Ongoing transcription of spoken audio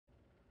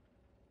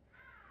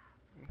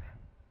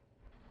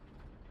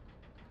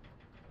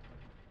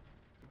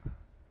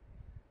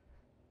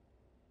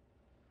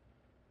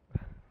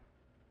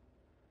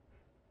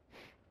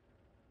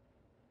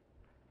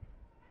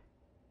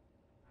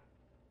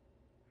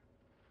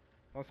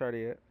Don't start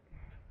it yet.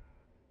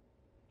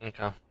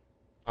 Okay.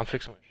 I'm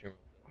fixing my stream.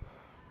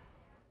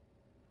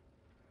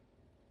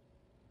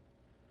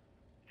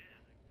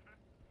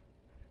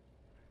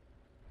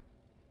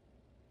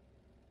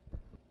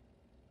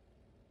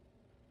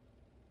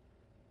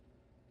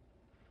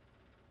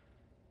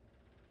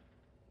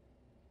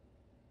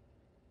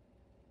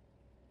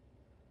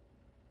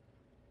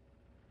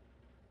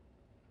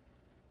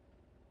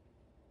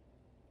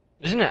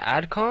 Isn't it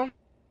AdCom?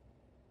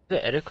 Is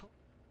it Edicom?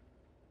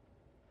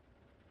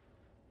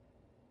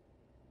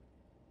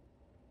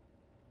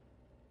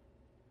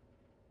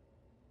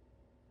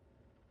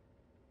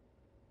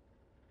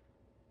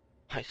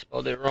 I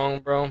spelled it wrong,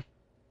 bro.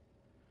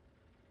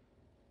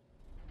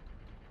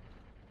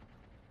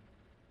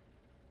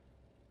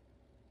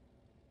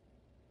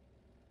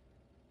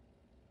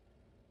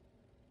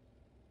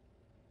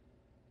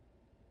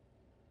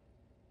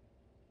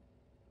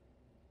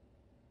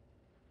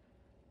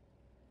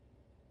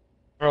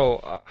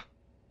 Bro,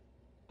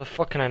 the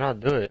fuck can I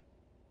not do it?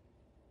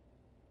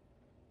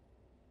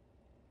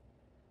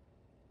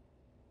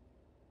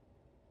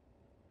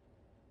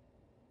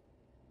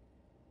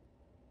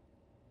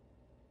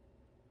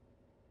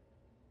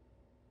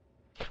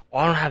 Oh,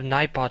 I don't have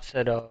Nightbot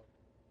set up.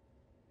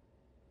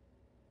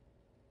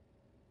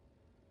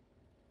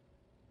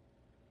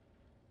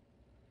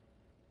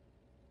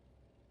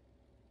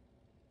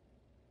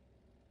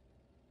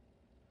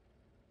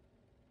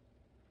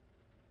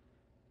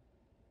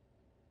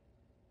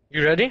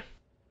 You ready?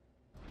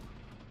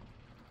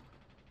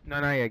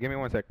 No, not yet. Give me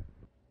 1 sec.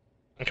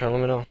 Okay,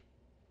 let me know.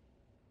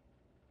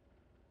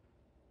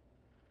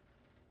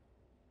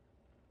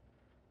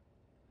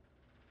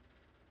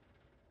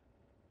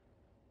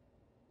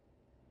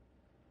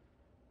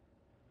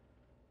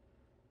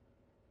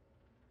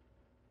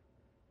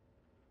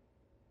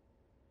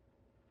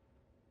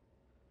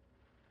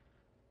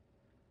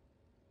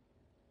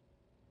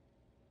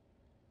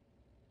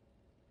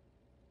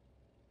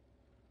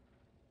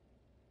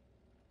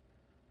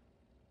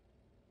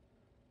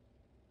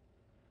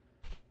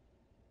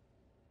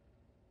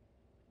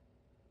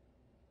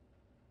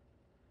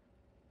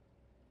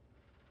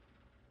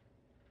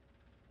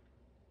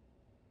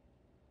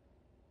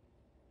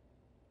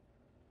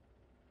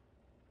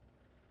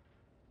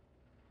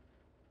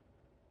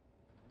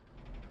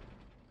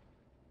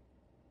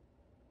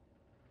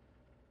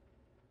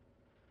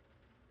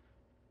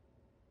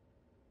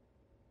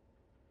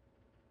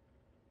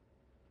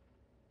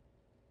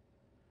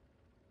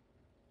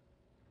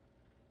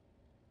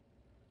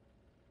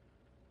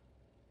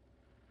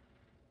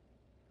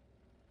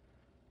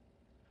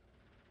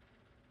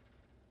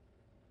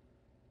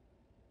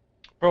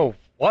 Bro,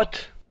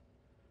 what?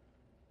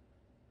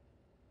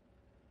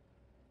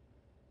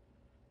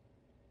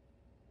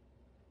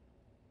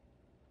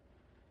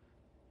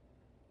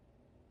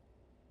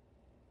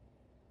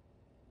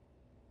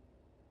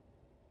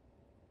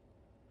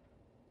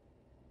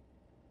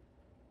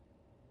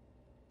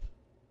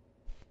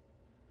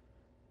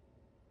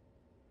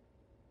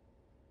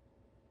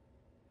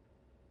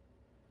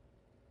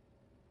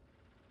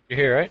 You're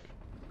here, right?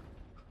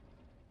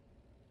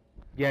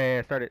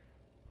 Yeah, start it.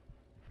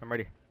 I'm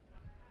ready.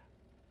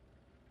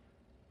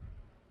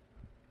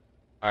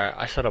 Alright,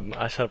 I set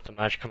up the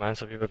match command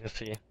so people can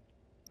see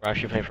we're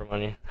actually paying for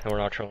money and we're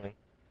not trolling.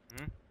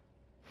 Hmm?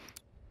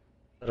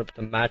 Set up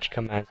the match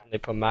commands and they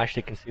put match,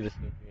 they can see the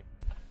CP.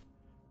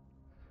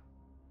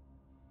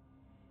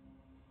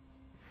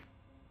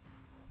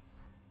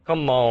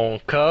 Come on,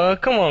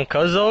 cuzzo. Come on,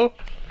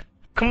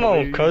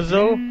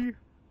 cuzzo. Baby.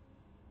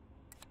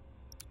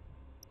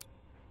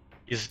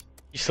 He's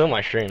still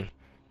my stream.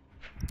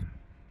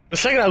 The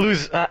second I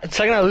lose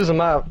a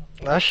map,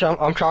 that shit,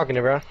 I'm chalking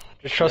it, bro.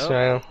 Just trust me,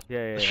 Yup. I know.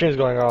 Yeah. The stream's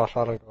going off.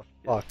 I don't go.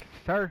 Fuck.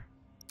 Sir.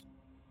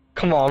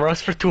 Come on, bro.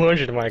 It's for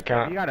 200 in my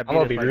account. You gotta I'm beat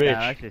gonna us be like rich. that.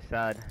 That's just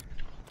sad.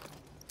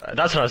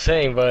 That's what I'm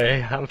saying, but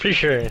I'm pretty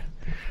sure. You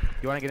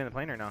wanna get in the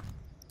plane or no?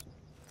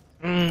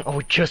 Oh,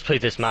 we just played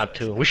this map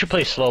too. We should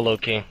play slow, low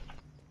key.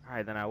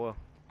 Alright, then I will.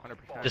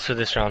 100%. Just for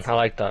this round. I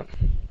like that.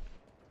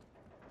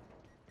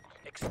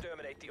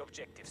 Exterminate the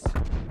objectives.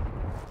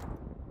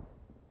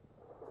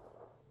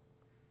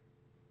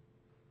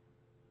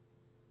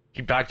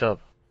 He backed up.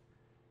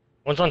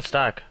 One's on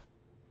stack.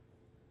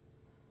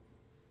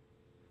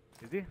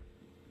 Is he? Is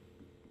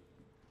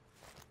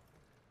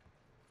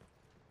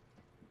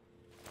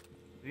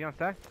he on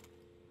stack?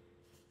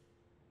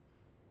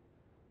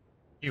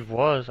 He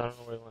was. I don't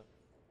know where he went.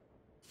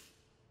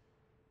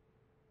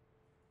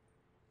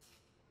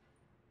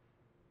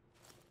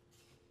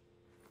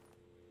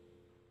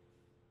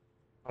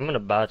 I'm in a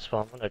bad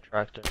spot. I'm gonna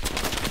attract it.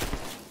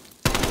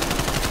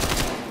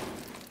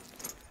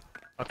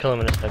 I'll kill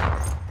him in a sec.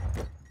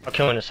 I'll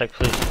kill him in a sec,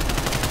 please.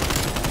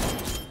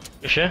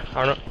 You sure?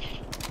 I don't know.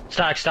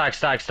 Stack.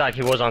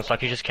 He was on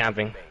stack. He's just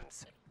camping.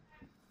 Remains.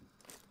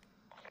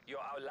 You're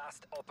our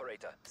last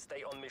operator.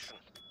 Stay on mission.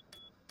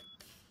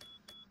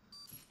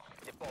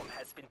 The bomb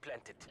has been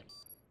planted.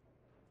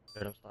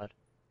 Let him slide.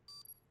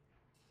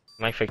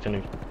 Might fake the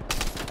nuke.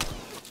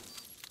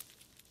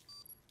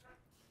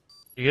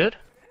 You good?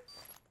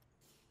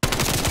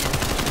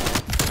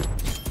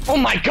 Oh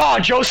my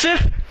God,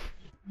 Joseph!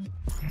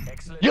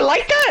 Excellent. You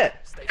like that?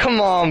 Come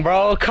on,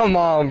 bro. Come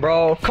on,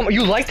 bro. Come on.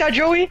 You like that,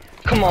 Joey?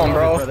 Come on,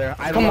 bro.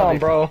 Come on,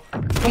 bro.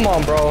 Come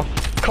on, bro.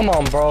 Come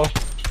on, bro.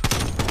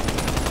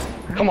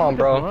 Come on,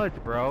 bro.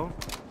 Bro.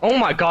 Oh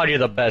my God, you're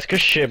the best.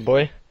 Good shit,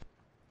 boy.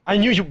 I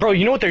knew you, bro.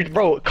 You know what they're,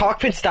 bro?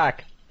 Cockpit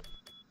stack.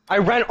 I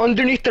ran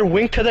underneath their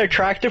wing to their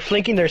tractor,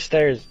 flanking their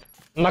stairs.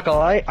 I'm not gonna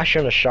lie, I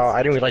shouldn't have shot.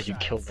 I didn't realize you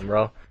killed him,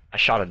 bro. I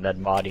shot a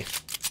dead body.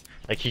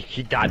 Like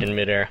he died in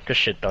midair. Good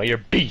shit, though. You're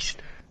a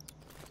beast.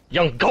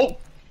 Young goat.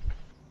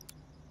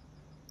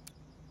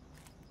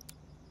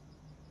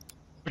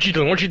 What you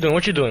doing? What you doing?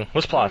 What you doing?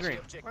 What's plots?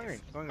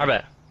 I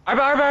bet.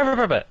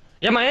 I bet.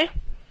 Yeah, my A?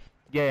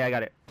 Yeah, I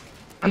got it.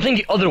 I'm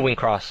thinking the other wing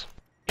cross.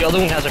 The other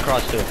wing has a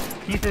cross too.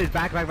 He says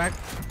back. Went back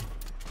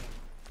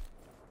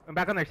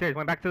on their stairs.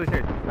 Went back to the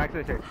stairs. Back to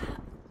the stairs.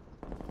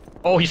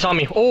 Oh, he saw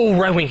me. Oh,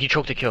 right wing. He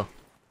choked the kill.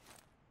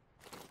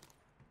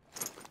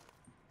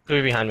 Could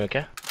be behind me,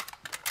 okay?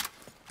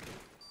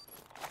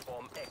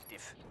 Bomb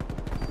active.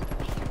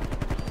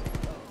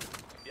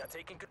 We are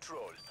taking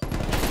control.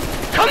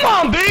 Come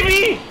on,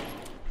 baby!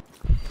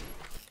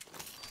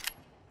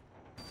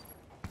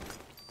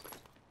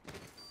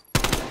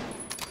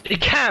 They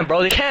can't,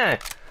 bro. They can't.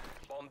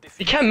 Bomb You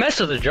defeated. can't mess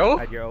with it, Joe.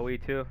 Had your OE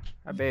too.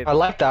 I babe. I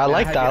like that. I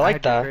like that. I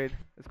like had your that. trade.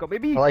 Let's go,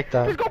 baby. I like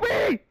that. Let's go,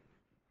 baby.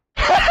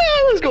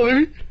 Let's go,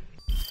 baby.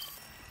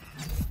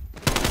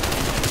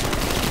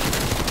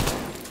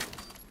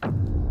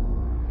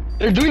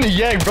 They're doing the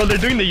yag, bro. They're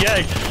doing the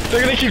yag.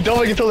 They're gonna keep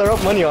doubling until they're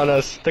up money on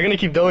us. They're gonna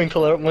keep doubling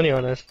until they're up money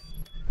on us.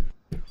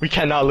 We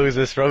cannot lose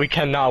this, bro. We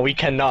cannot. We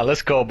cannot.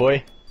 Let's go,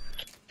 boy.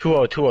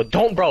 2-0, 2-0.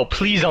 Don't, bro.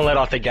 Please don't let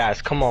off the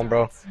gas. Come on,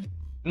 bro.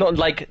 No,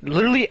 like,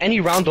 literally any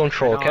round don't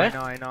troll, okay?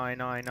 I know.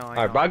 Alright,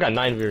 bro. I got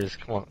 9 viewers.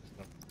 Come on.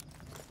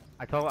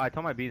 I told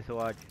my bees to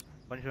watch.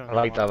 Bunch of them I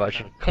like that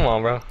watch. about you. Come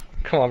on, bro.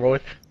 Come on, bro.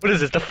 What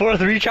is this? The 4th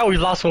reach out? We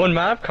lost 1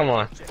 map? Come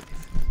on.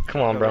 Come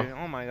on, bro.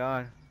 Oh my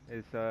God.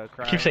 It's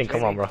crap. Keep saying,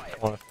 come on, bro.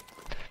 Come on.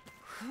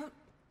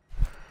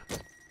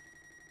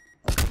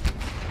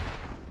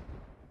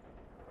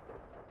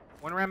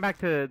 One ran back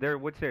to their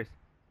wood stairs.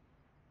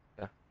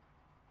 Yeah.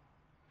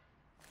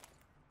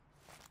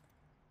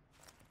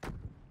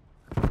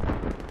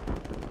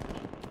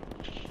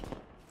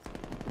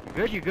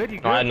 You good?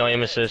 No, I had no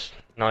aim assist.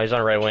 No, he's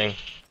on right wing.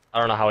 I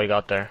don't know how he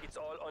got there. It's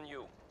all on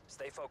you.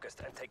 Stay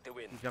focused and take the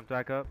win. He jumped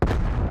back up.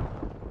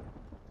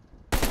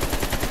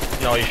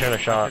 No, you shouldn't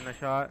have shot. In the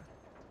shot.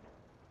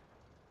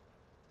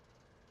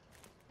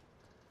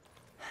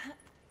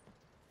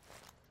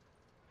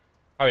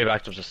 Probably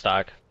backed up to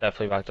stack.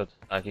 Definitely backed up to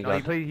stack. You No, got.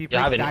 he plays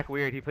Yeah, stack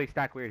weird. He plays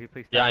stack weird.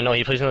 Yeah, I know.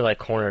 He plays into like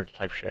corner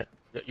type shit.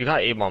 You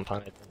got A-bomb plan,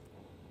 I think.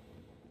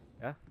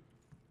 Yeah.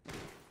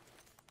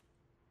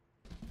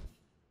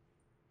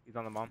 He's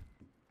on the bomb.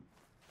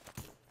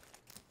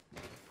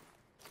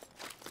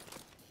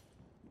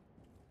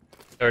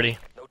 $30.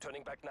 No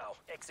turning back now.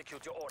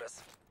 Execute your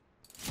orders.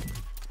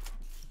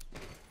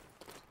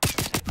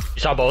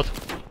 You saw both.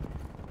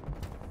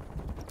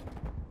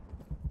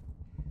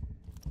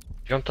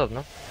 Jumped up,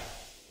 no?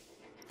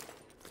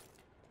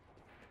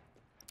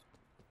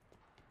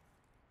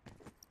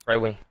 Right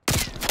wing.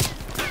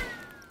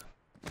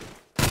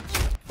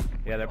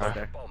 Yeah, they're both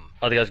there. Bomb.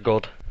 Oh, the guy's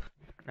gold.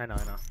 I know.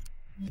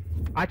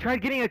 I tried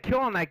getting a kill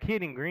on that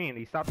kid in green.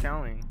 He stopped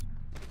challenging.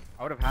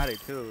 I would have had it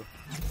too.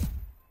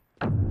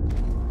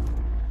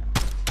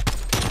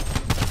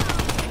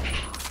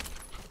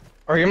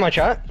 Are you in my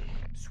chat?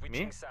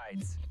 Switching Me?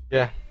 sides.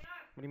 Yeah.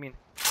 What do you mean?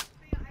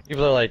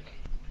 People are like,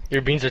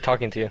 your beans are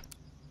talking to you.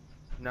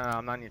 No,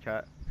 I'm not in your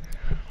chat.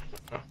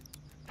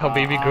 How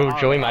baby grew,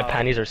 Joey, my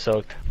panties are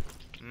soaked.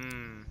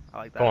 I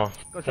like that. Come on.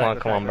 Go Come on,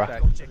 stack, come on, go bro.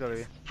 stack, go stack. Let's go,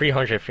 baby.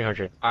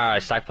 300.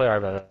 Alright, stack player,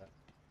 alright,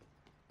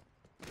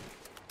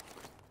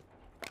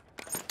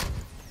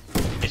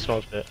 He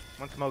smoked it.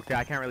 One smoke there.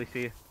 I can't really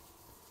see.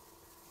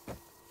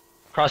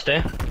 Crossed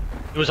A.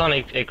 He was on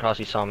A cross,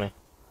 he saw me.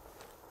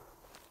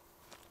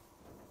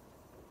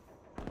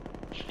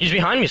 He's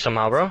behind me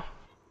somehow, bro.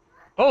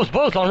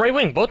 Both on right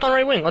wing,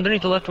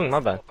 underneath the left wing,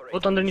 my bad.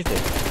 Both underneath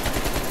it.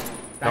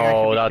 That guy should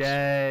No, be that's...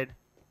 dead.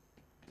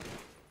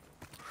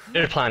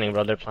 They're planning,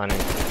 bro, they're planning.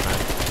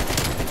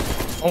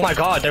 Oh my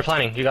God, they're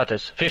planning. You got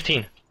this.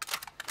 15. You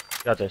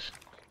got this.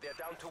 They're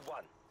down to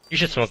 1. You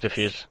should smoke the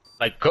fuse.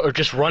 Like, go, or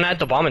just run at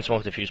the bomb and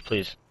smoke the fuse,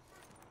 please.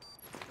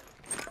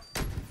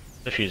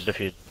 Defuse. What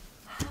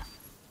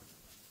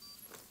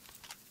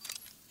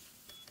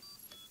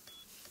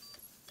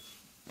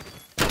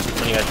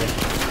do you guys do?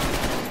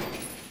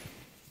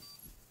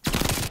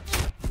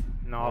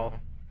 No.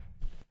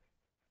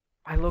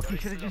 I low-key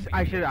should have just.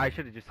 I should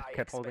have just I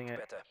kept holding it.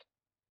 expect better.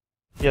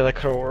 Yeah, that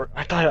could've worked.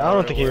 I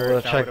don't think he would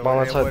have checked bomb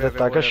outside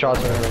that good shots.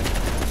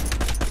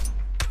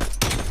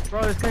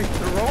 Bro, this guy's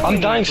throwing. I'm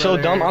dying so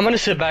brother. dumb. I'm gonna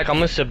sit back.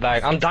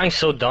 I'm dying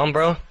so dumb,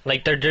 bro.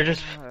 Like they're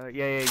just.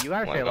 Yeah, you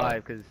gotta my stay God.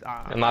 alive, cause.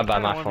 My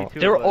bad, my fault.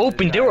 They were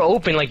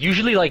open. Like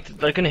usually, like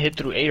they're gonna hit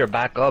through A or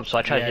back up. So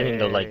I tried hitting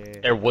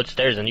their wood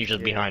stairs, and you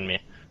just behind me.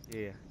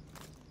 Yeah.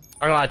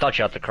 I don't know. I thought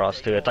you had to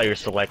cross too. I thought you were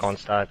still like on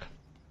stack.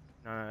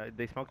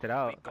 They smoked it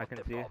out. We got I can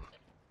the see it. bomb.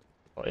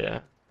 Oh yeah.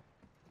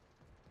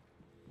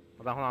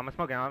 Hold on. I'm gonna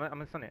smoke it. I'm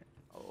gonna stun it.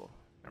 Oh,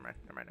 never mind.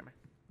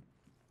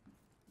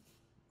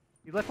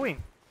 He's left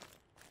wing.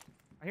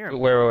 I hear him.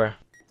 Where?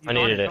 He's I on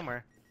needed it.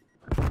 somewhere.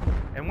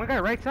 And one guy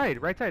right side.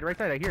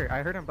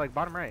 I heard him like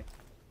bottom right.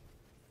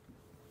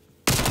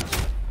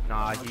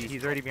 Nah,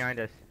 he's already behind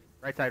us.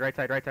 Right side.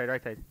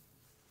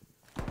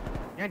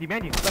 Mandy,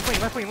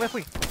 left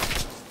wing.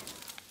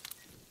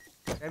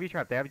 They have you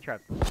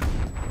trapped.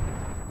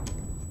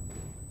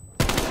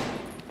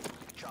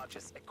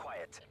 Charges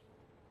acquired.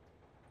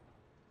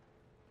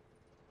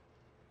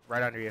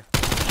 Right under you.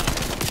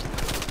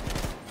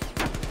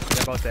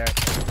 They're both there.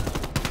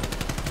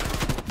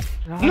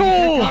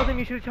 No!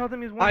 You should have told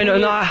him he was one I know,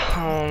 bullet. not.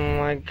 Oh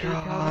my You should've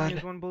told him he was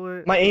god. one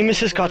bullet. My aim One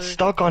assist got bullet.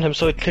 stuck on him,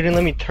 so it couldn't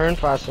let me turn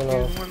fast He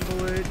enough. was one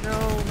bullet.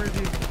 No,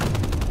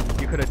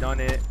 Mercy. You could have done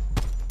it.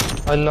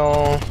 I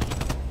know.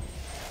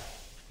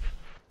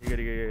 You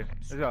good.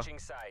 Let's go. Switching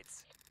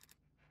sides.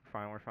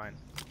 Fine, we're fine.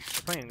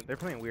 They're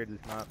playing weird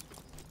this map.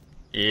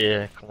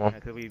 Yeah, come on. Yeah,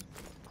 'cause we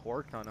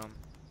corked on them.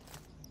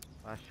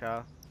 Last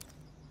chow.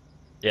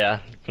 Yeah.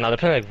 Now they're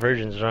playing like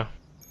virgins, bro.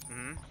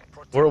 Mhm.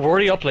 We're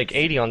already up like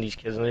 80 on these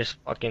kids, and they're just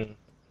fucking.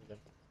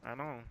 I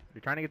know.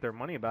 They're trying to get their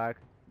money back.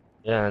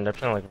 Yeah, and they're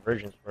playing like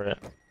virgins for it.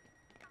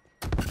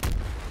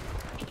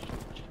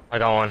 I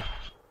got one.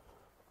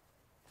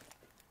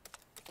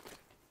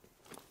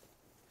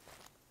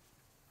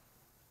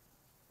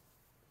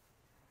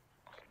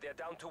 They're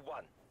down to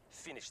one.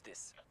 Finish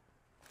this.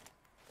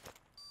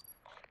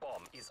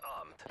 Bomb is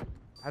armed.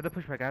 I have the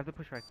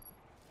pushback.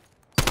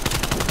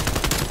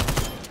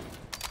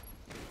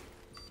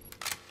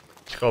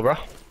 Let's go, bro.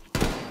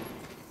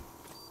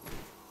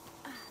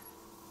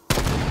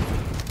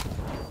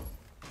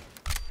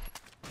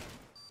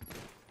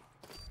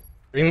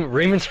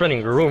 Raymond's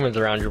spreading rumors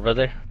around you,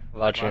 brother.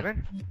 About you.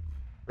 Marvin?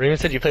 Raymond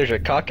said you played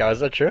with a cock out. Is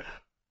that true?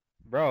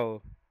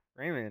 Bro,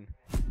 Raymond.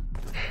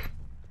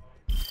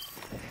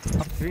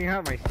 I'm figuring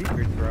out my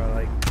secrets, bro.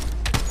 Like,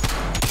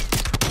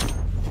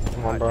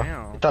 Come on, bro.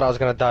 damn. I thought I was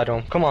gonna die to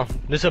him. Come on.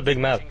 This is a big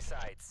map. Switching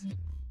sides.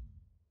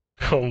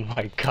 Oh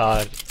my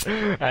god.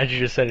 As you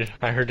just said it,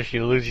 I heard if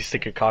you lose, you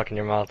stick your cock in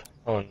your mouth.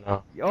 Oh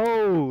no.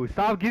 Yo,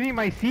 stop giving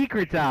my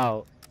secrets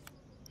out.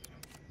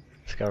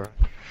 Let's go, bro.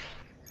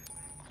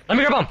 Let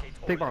me grab him!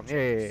 Take bomb.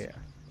 Yeah.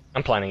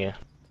 I'm planning it.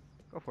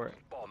 Go for it.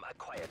 Bomb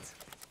acquired.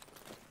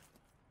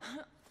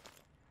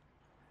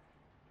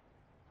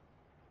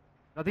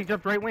 Nothing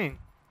jumped right wing.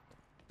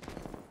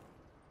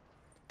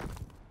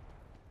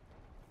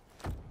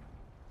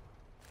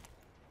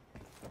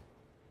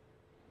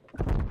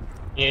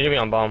 You need to be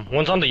on bomb.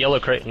 One's on the yellow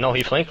crate. No,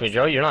 he flanked me,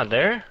 Joe. You're not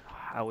there?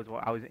 I was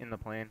in the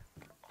plane.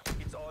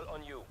 It's all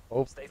on you.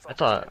 Oh, Stay I focused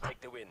thought. and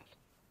take the win.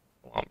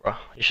 Come on, bro.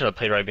 You should have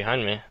played right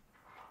behind me.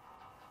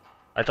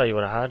 I thought you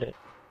would have had it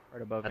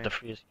Right above at me. the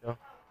freeze, Joe.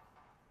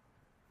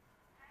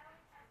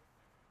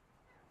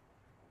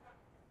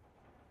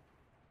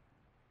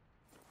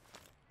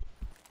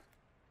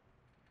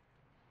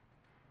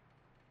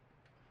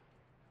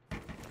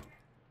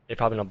 They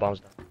probably no bombs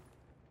down.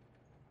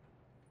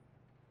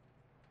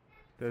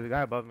 There's a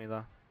guy above me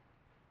though.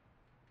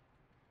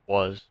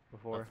 Was.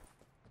 Before.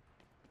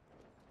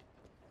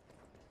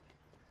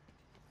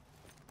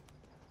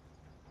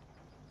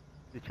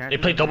 The They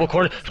chances played of- double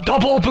corner.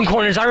 Double open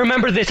corners! I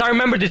remember this!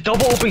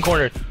 Double open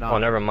corners! No. Oh,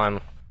 never mind.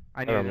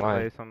 I Never needed to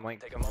mind. play some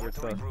like Take a moment weird to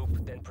stuff.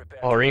 regroup, then prepare.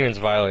 Oh, Reeman's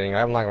violating.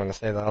 I'm not gonna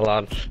say that out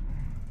loud.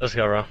 Let's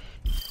go, bro.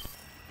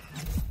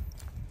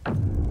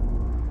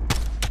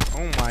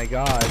 Oh my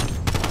god.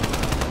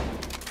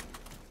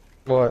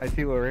 What? I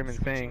see what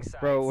Raymond's saying.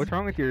 Bro, what's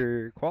wrong with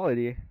your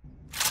quality?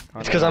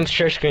 It's because I'm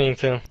share screening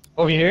too.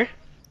 Over here?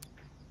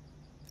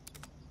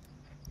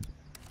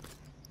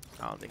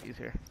 I don't think he's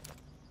here.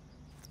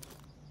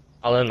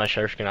 I'll end my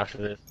share screen after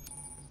this.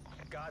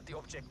 Guard the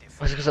objective.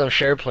 It's because I'm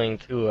share playing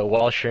too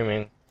while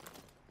streaming.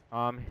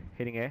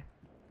 Hitting A.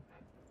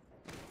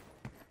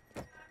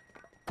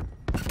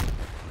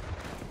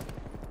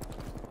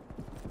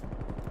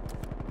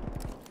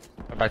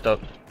 I backed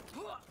up.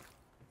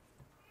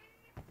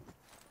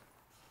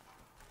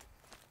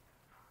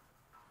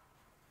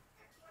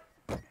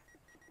 Can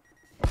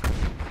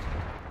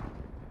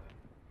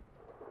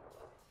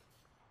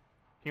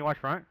you watch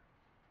front?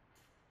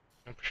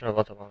 I'm pushing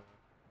about the bomb.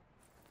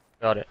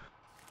 Got it.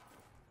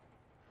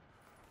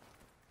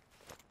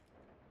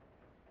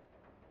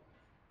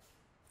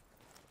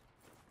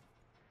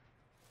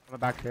 On the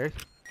back stairs.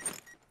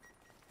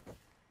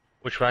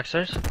 Which back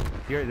stairs?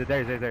 There's.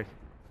 They're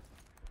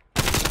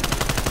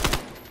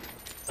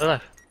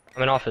left.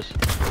 I'm in office.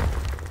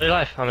 They're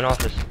left. I'm in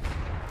office.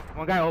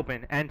 One guy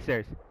open and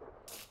stairs.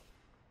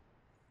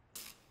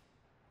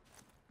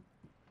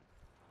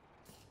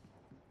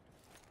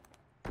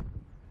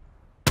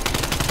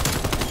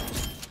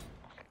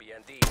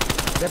 BND.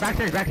 They're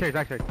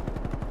backstairs.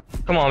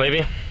 Come on,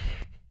 baby.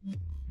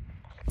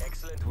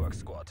 Excellent work,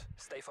 squad.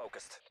 Stay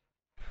focused.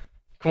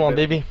 Come on,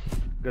 baby.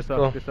 Good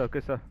Go. stuff,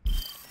 good stuff.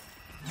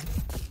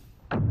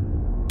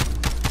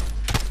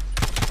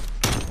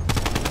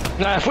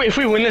 Nah, if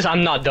we win this,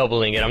 I'm not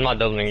doubling it. I'm not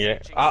doubling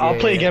it. I'll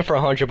play again for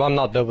 100, but I'm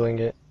not doubling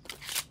it.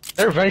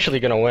 They're eventually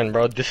gonna win,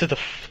 bro. This is the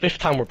 5th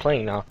time we're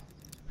playing now.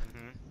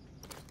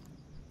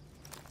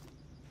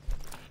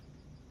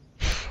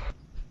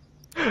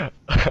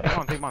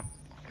 Take him on.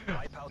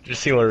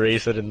 Just see what Ray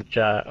said in the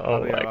chat.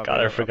 Oh my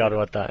god, I forgot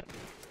about that.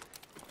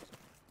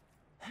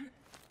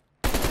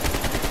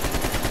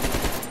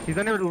 He's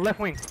under the left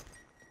wing.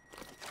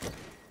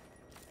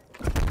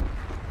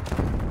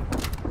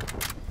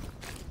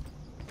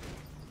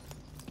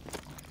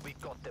 We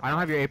got them. I don't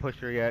have your A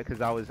pusher yet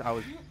because I was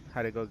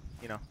had to go,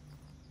 you know.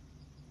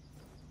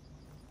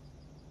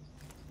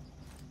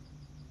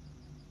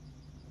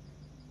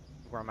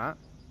 Where I'm at.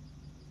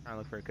 Trying to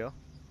look for a kill.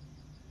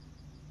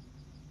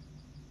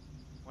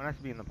 One has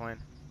to be in the plane.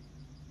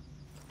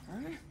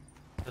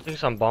 I think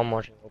some bomb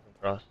marching open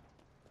for us.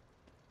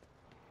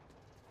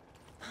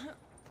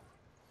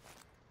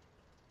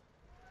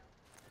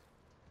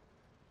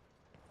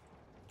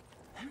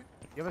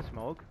 You have a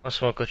smoke? I'm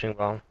smoke glitching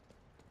bomb.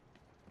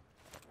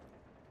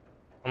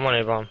 I'm on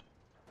A bomb.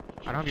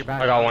 I don't have your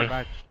back. I got don't one. have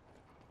your back.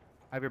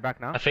 I have your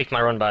back now. I faked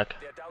my run back.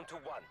 They're down to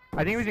 1. I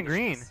think he was in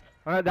green.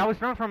 That was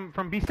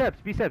from B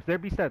steps. B steps. They're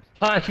B steps.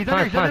 Fine, He's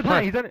under. He's under the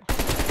plane. He's under.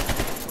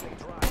 Pulling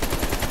dry.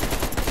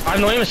 I have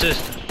no aim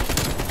assist.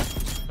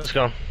 Let's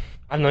go. I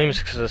have no aim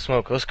assist because of the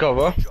smoke. Let's go,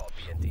 bro. Job,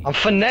 BND. I'm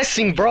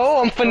finessing,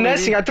 bro. I'm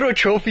finessing. I threw a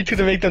trophy to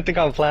make them think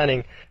I'm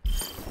planning.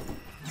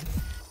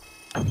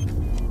 Look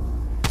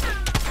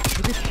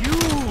at you.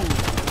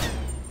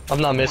 I'm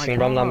not missing,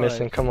 bro. I'm not God.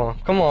 missing. Come on.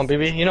 Come on,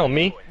 baby. You know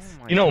me. Oh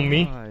my You know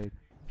me. God.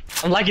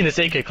 I'm liking this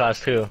AK class,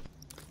 too.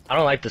 I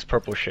don't like this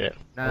purple shit.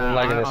 I'm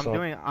liking this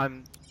one.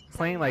 I'm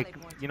playing like,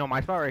 you know,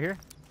 my spot right here.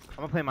 I'm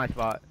gonna play my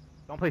spot.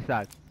 Don't play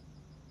side.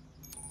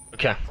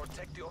 Okay.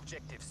 Protect the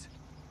objectives.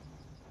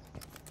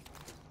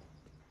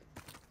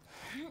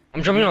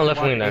 I'm jumping on left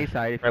Watch wing there. A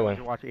side. If Right you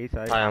wing. watch A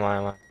side. I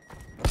am.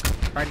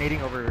 Try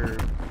nading over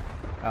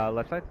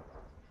left side.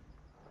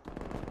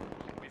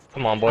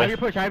 Come on, I boy. have your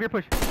push. I have your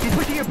push. He's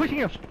pushing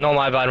you. No,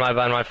 my bad,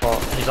 my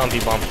fault. He's on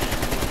B bomb.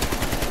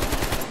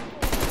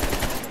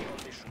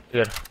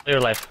 Good. Play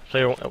your life.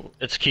 Play your.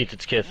 It's Keith.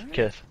 It's Keith.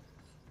 Keith.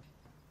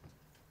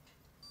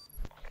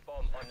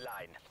 Bomb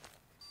online.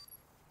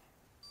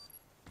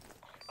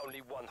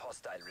 Only one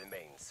hostile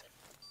remains.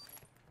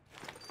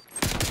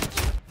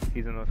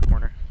 He's in this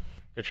corner.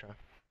 Good shot.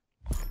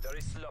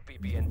 Very sloppy,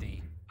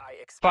 BND. I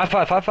expect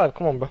 5-5.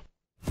 Come on, bro.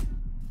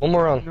 One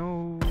more round.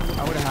 No,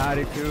 I would have had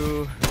it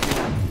too.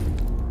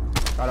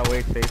 Got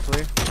away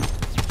safely.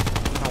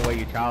 No way,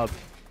 you child.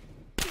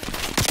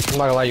 I'm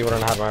not gonna lie, you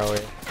wouldn't have my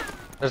way.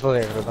 There's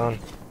nothing I could have done.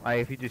 Like,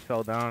 if he just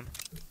fell down.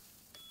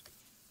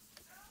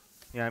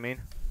 You know what I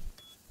mean?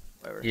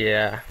 Whatever.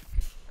 Yeah.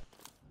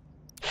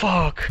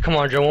 Fuck. Come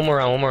on, Joe. One more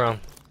round.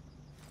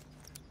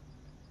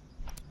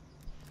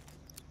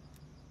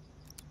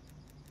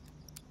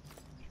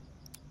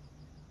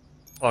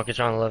 Fuck, it's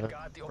on 11.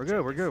 guard the We're good,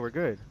 objectives. we're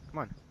good. Come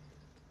on.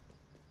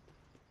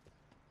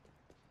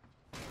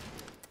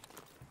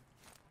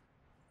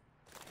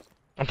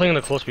 I'm playing in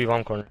the close B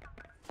bomb corner.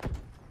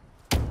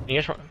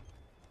 You guys want?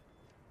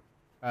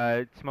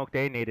 Smoke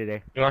day, naded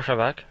day. You watch my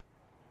back?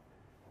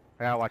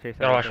 I gotta watch A You side.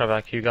 gotta watch my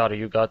back. You got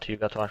to watch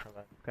my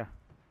back.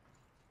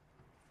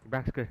 Your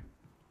back's good.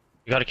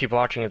 You gotta keep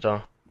watching it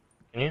though.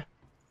 Can you?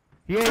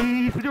 Yeah,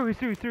 he's through.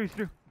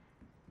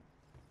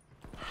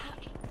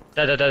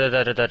 Dead.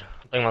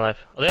 I'm playing my life.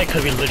 I think I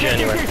could be legit Here,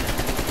 anyway. here, here.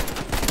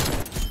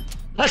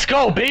 Let's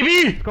go,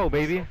 baby! Let's go,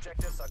 baby.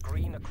 Objectives are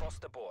green across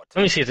the board.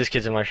 Let me see if this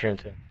kid's in my stream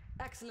too.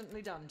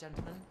 Excellently done,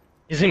 gentlemen.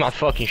 He's in my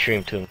fucking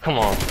stream too. Come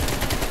on.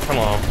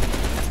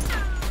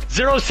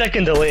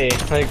 0-second delay.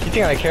 Like, you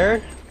think I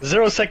care?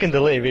 0-second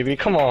delay, baby.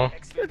 Come on.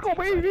 Let's go,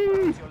 baby.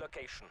 What's your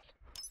location?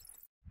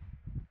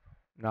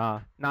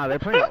 Nah, they're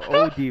playing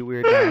OD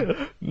weird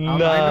now. I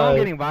know I'm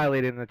getting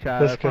violated in the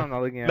chat. That's why I'm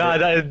not looking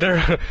at it.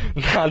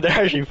 They're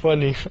actually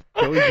funny.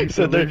 Joey's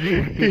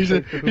he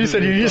said he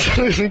said you used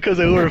to listen because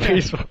they were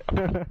Facebook.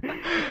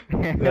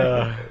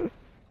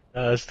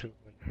 That's too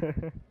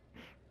funny.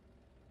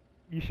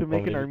 You should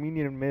make an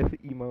Armenian myth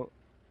emote.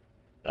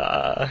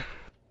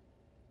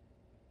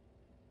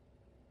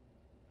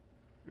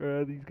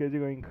 These guys are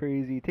going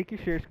crazy. Take your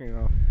share screen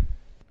off.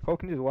 Cole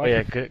can just watch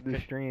the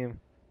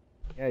stream.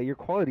 Yeah, your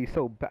quality's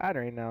so bad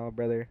right now,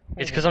 brother.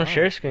 It's because I'm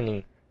share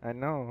screening. I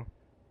know.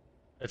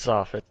 It's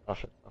off. There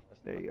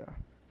you go.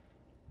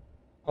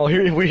 Oh,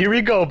 here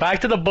we go.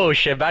 Back to the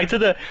bullshit. Back to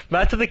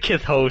the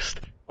Kith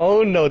host.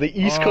 Oh no, the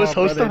East Coast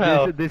host brother, of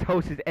hell. This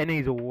host is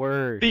NA's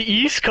worst. The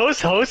East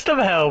Coast host of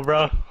hell,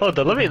 bro. Hold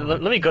on,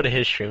 let me go to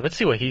his stream. Let's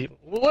see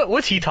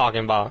what's he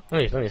talking about.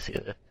 Let me see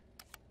this.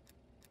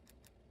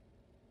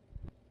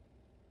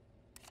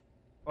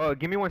 Oh,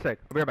 give me 1 sec.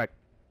 I'll be right back.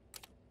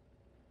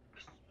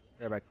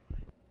 Be right back.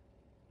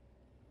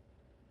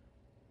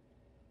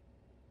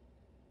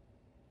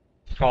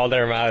 Oh,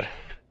 they're mad.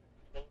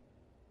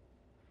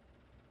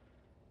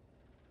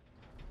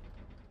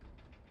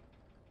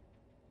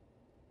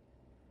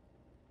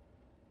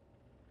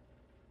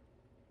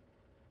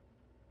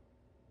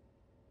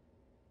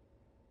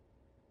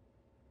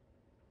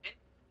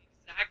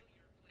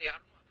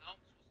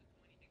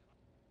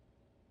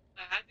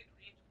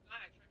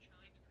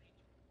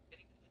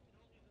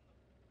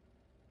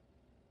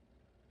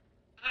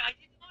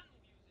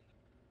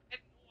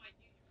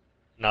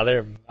 Now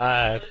they're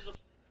mad.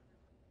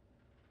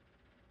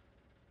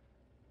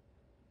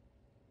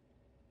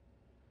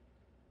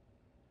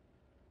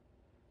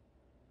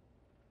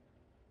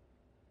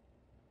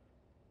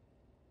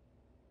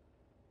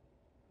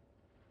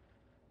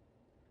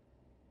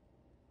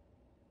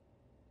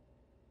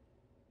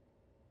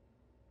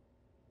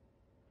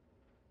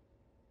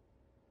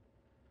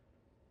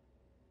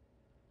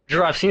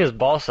 Drew, I've seen his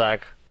ball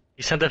sack.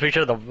 He sent a picture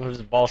of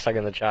his ball sack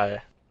in the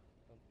chat.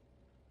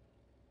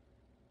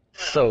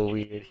 So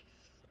weird.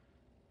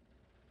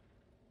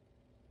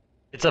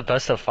 It's a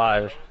best of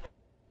 5.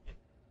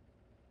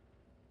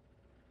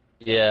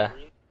 Yeah.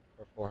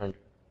 For 400.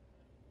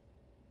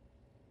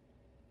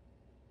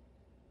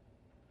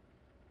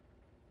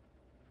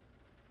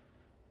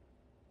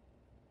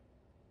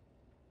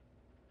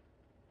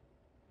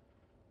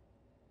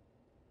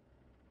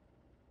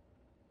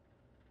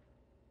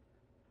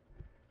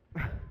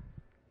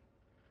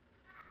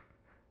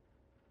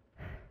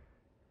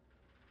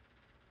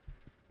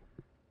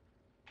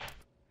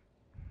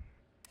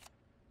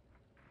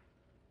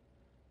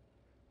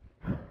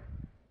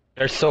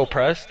 They're so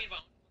pressed.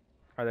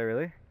 Are they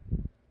really?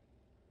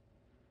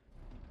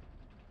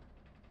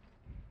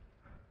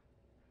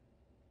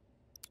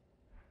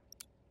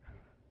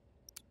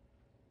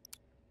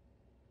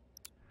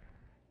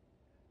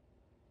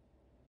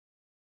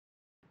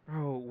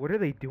 Bro, what are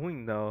they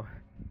doing though?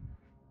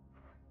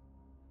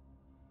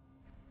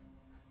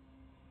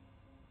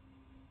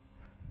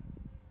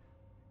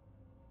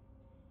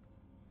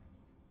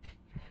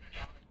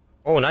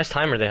 Oh, nice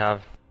timer they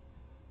have.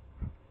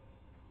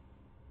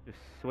 Just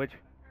switch.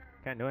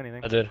 Can't do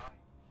anything. I did.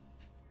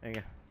 There you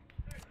go.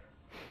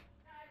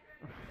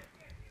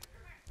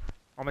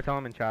 I'm gonna tell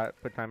him in chat,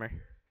 put timer.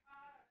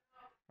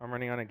 I'm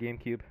running on a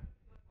GameCube.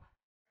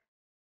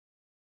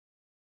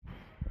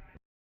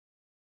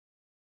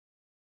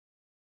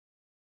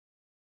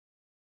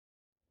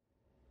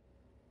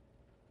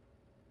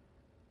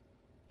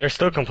 They're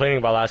still complaining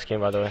about last game,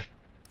 by the way.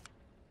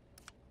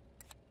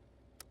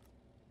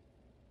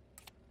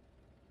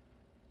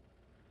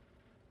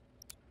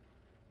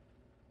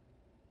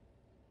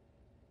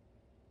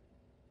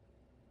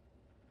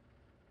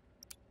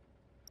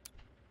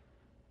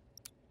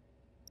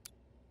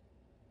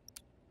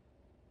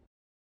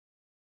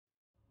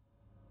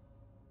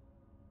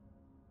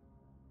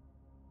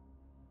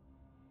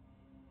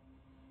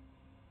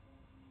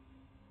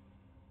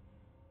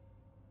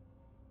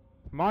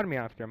 Mod me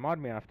after, mod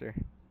me after.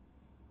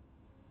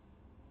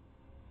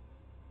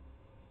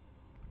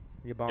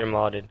 You You're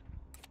modded.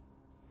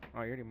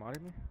 Oh, you already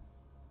modded me?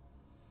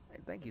 Hey,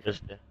 thank you.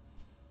 Just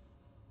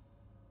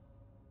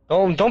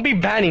don't be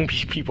banning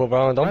people,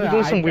 bro. Don't be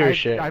doing some weird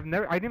shit. I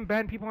didn't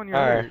ban people on your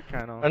other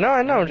channel. I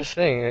know. I'm just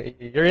saying.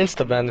 You're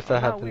insta banned if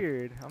that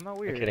happens. I'm not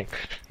weird. I'm kidding.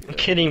 I'm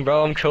kidding,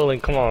 bro. I'm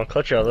trolling. Come on,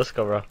 clutch up. Let's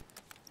go, bro.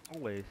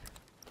 Always.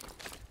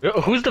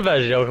 Who's the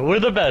best, yo? We're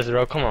the best,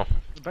 bro. Come on.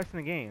 The best in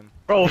the game.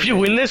 Bro, if you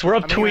win this, we're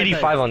up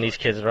 285 on these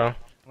kids, bro.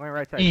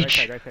 Right side,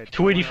 Each. right side.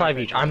 285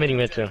 each. I'm hitting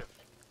mid too.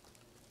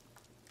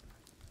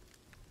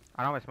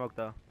 I don't have my smoke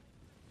though.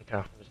 Okay,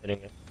 I'm just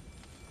hitting it.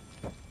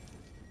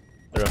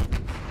 Through.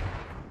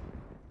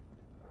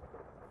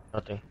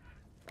 Nothing.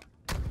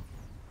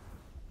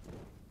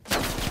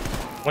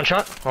 One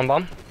shot, one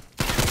bomb.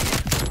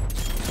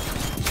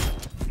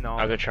 No.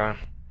 A good try.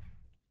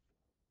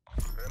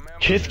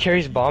 Kith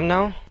carries bomb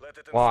now?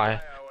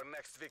 Why?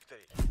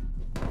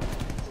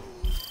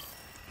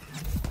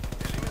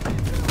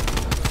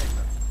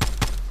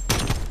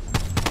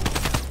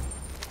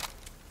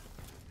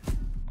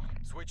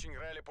 Switching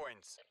rally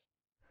points.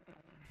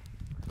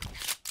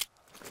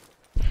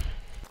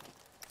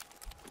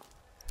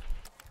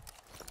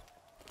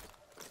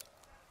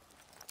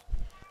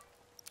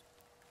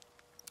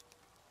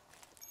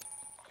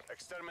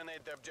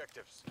 Exterminate the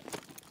objectives.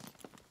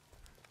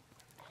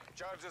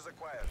 Charges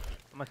acquired.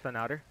 I'm a stun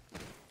outer.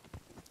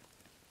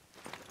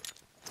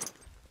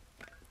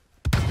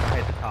 I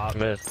hit the top.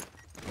 Missed.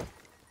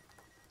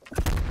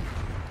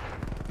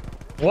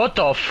 What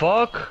the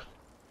fuck?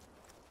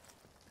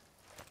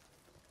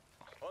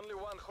 Only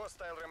one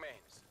hostile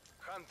remains.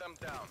 Hunt them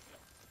down.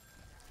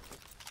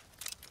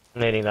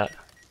 Nading that.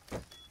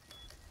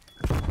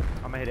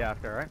 I'm gonna hit it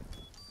after, alright?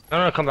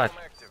 No, come back.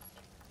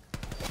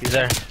 He's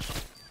there.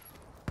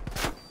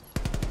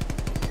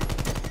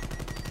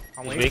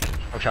 He's weak.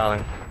 I'm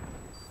challenging.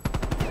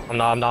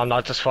 I'm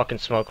not just fucking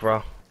smoke,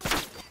 bro.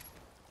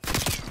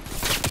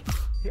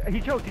 He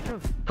choked.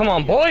 Come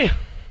on, boy!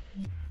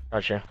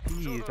 Gotcha.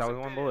 Jeez, that was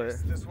one bullet.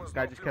 This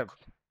guy just kept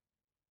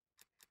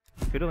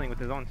fiddling with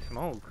his own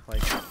smoke.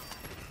 Like.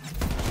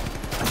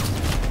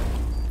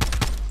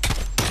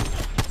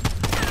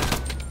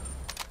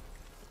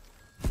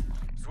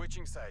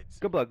 Switching sides.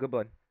 Good blood.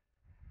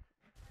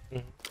 Mm-hmm.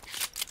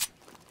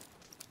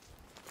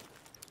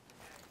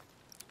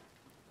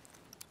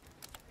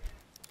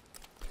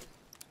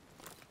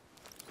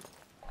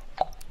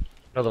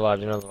 You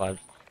know the vibes.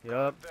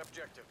 Yup.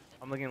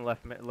 I'm looking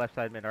left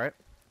side mid, alright?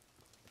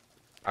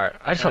 Alright,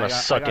 I just wanna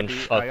suck and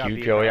fuck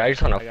you, Joey. I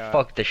just wanna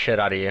fuck the shit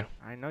out of you.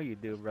 I know you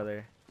do,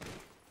 brother.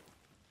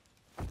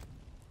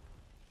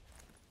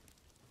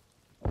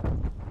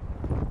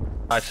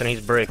 accident.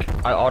 He's brick.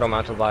 I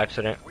auto-mounted by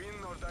accident. Win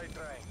or die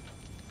trying.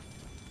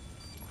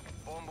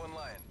 Bomb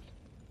online.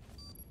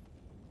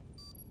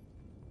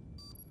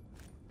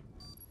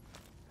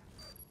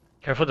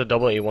 Careful the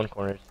double A1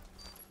 corners.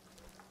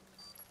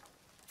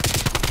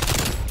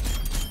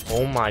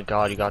 Oh my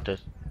god, you got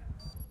this.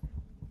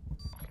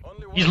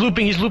 He's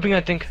looping, I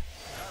think.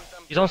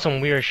 He's on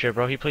some weird shit,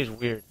 bro. He plays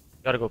weird.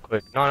 You gotta go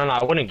quick. No,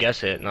 I wouldn't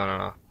guess it.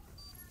 No.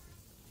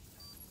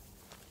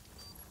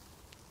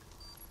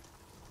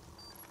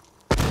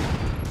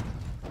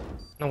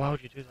 No, why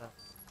would you do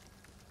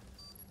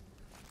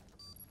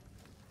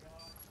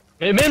that?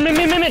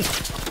 Min!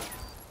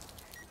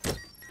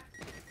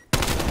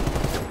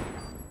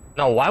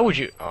 No, why would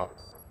you? Oh.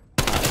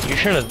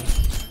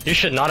 You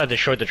should not have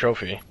destroyed the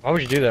trophy. Why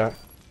would you do that?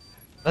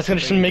 That's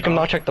gonna just make him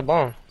not check the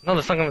bomb. No,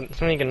 that's not gonna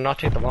make him not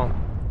take the bomb.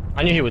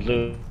 I knew he would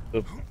loop.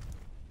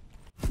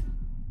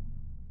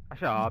 I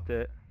should opt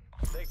it.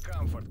 Take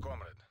comfort,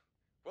 comrade.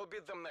 We'll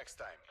beat them next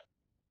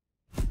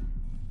time.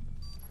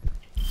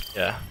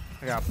 Yeah.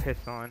 I got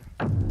pissed on.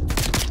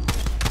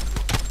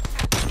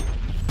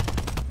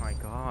 My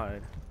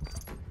god.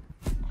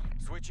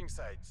 Switching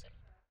sides.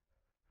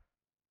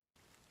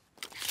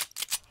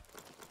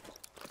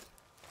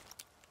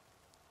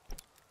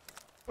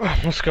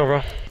 Let's go,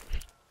 bro.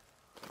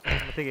 I'm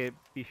gonna take it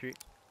B Street.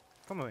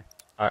 Come with me.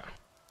 Alright.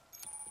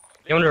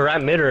 You want to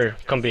rat mid or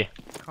come B?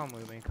 Come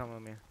with me.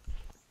 Bomb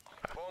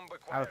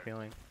I have acquired. a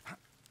feeling.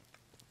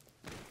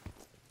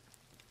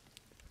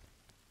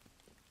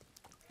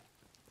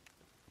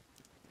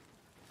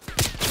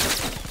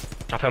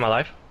 I pay my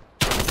life.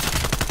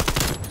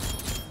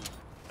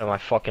 Pay my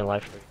fucking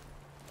life for you.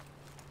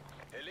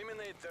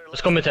 Eliminate their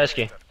Let's go mid to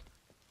Esky.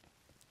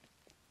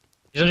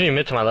 He's gonna be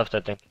mid to my left,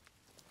 I think.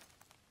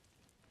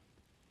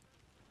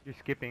 You're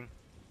skipping.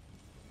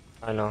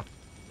 I know.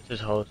 This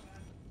is hose.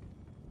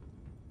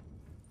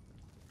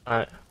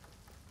 Alright.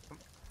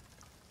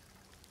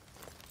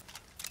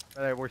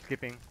 Brother, we're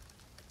skipping.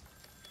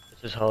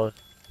 This is hose.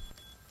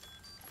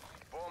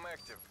 Bomb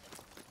active.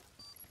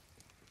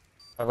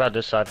 I've got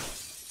this side.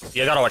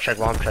 You gotta check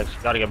bomb checks. You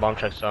gotta get bomb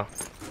checks, though.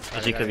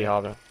 Cause he could be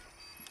hobbling.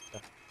 Yeah.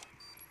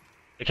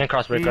 You can't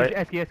cross break, right?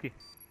 Esky.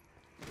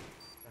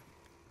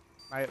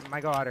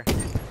 My go outer.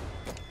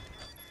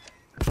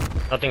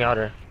 Nothing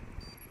outer.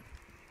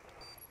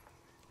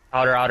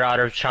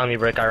 Outer. Challenge me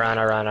break. I ran.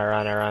 I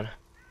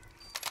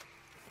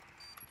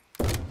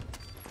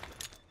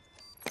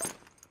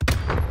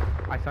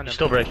stunned You him.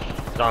 still break.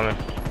 Dominant.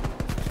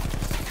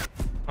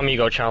 I'm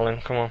ego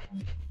challenge. Come on.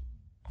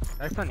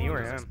 That's on you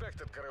or him.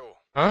 Suspected crew.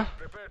 Huh?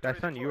 Prepare to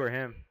That's on redeploy. you or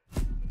him.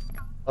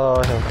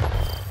 Oh, him.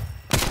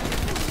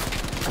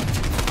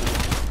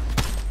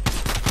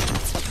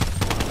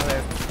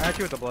 Brother, I hit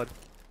you with the blood.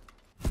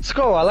 Let's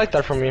go. I like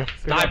that from you.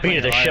 Good Nah, I luck beat playing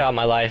it the live. shit out of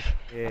my life.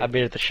 Yeah. I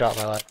beat it the shit out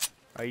of my life.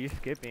 Are you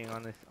skipping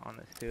on this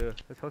too?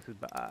 This host is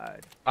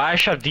bad. I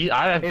have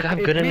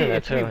good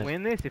internet too.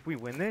 If we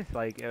win this,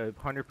 like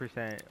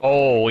 100%.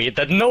 Oh,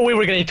 no way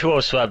we're getting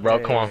 2-0 sweat, bro.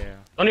 Yeah, Come on. yeah.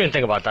 Don't even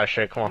think about that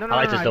shit. Come on. No, I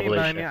like this I double mean,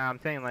 A but shit. I'm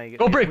saying like.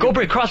 Go break,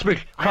 cross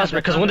break,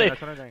 because when they,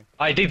 That's what I'm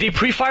saying. they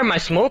pre-fire my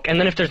smoke, and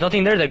then if there's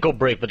nothing there, they go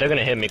break, but they're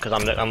gonna hit me because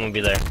I'm gonna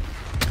be there.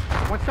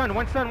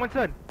 One stun.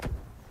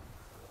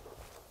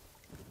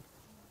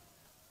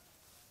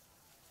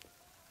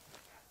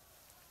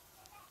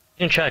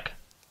 You can check.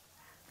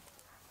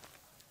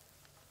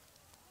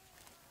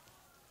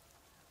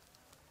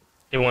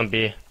 They went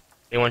B.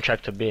 They went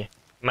check to B. You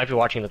might be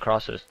watching the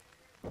crosses.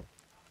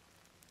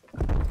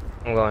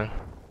 I'm going.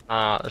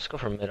 Let's go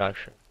for mid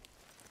actually.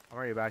 I'm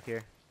already back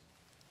here.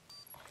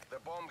 The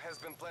bomb has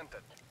been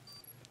planted.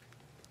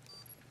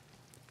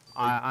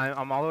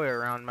 I'm all the way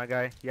around, my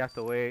guy. You have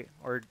to wait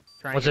or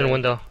try. What's in the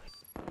window?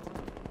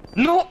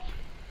 No.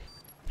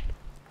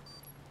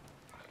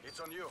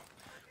 It's on you.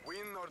 Win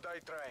or die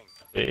trying.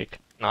 Big.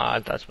 Nah,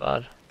 that's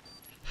bad.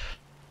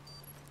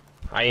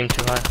 I aim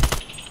too high.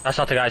 That's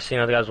not the guy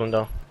seeing the guy's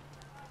window.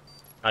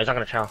 No, he's not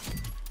gonna chow.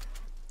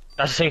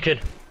 That's the same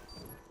kid.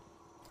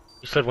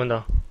 He slid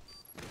window.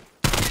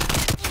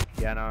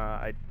 Yeah, no,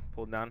 I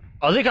pulled down.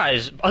 Other guy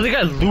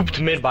looped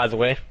mid, by the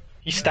way.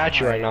 He's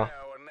statue right now.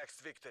 Our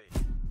next victory.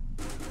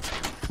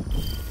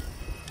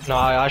 No,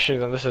 I actually,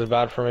 this is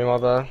bad for me, my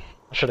bad.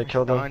 I should have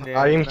killed him. Stunned him.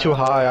 I aimed too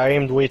high, I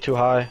aimed way too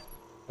high.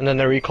 And then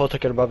the recoil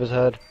took it above his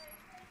head.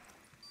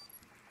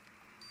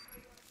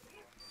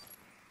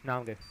 No,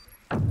 I'm good.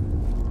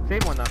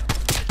 Save one though.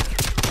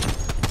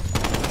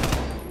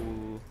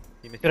 Ooh,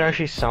 you missed. You could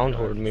actually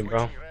soundboard me, bro.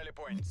 Switching rally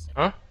points.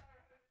 Huh?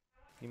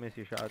 You missed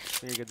your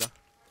shots. You're good though.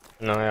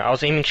 No, yeah, I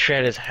was aiming straight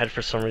at his head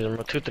for some reason,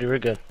 bro. 2-3, we're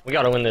good. We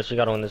gotta win this, we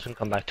can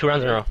come back. 2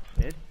 rounds in a row.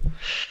 Mid?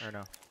 Or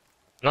no?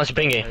 No, it's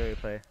Bingy. How do we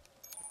play?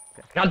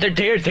 Now,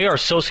 they are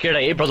so scared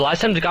at A, bro. The last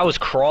time the guy was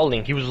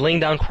crawling. He was laying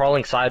down,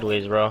 crawling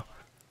sideways, bro.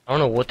 I don't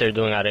know what they're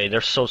doing at A.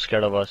 They're so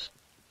scared of us.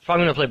 He's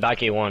probably gonna play back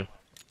A1.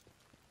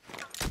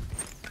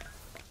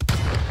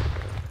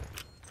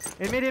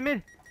 In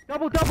mid.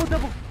 Double. Double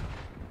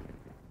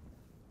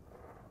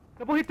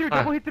hit through.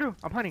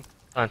 I'm hunting.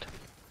 Hunt.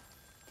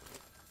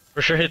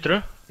 For sure hit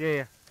through?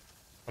 Yeah.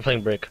 I'm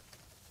playing break.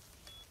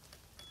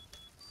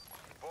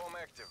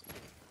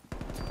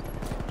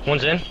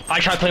 One's in. I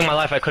tried playing my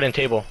life, I couldn't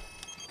table.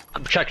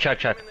 Check.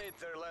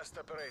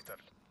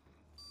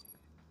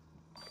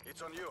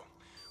 It's on you.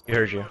 He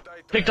heard you.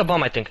 Picked up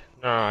bomb, I think.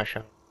 No, I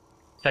should.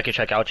 Check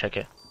it, I'll check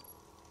it.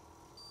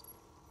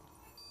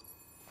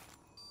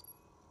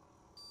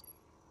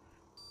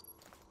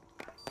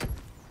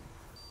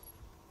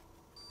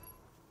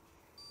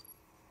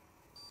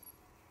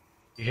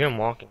 You hear him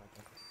walking.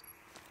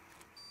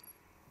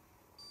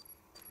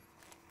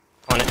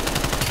 On it.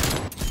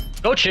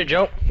 Go shit,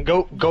 Joe.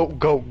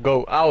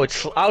 Go. I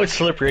would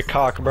slip your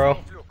cock, bro.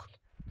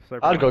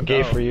 I'd go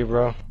gay for you,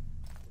 bro.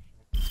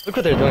 Look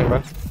what they're doing,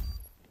 bro.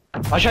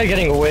 I tried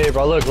getting away,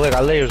 bro. Look,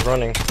 I literally was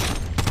running.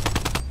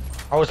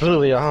 I was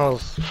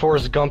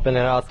Forrest Gumping it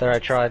out there. I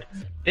tried.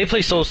 They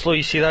play so slow.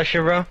 You see that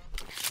shit, bro?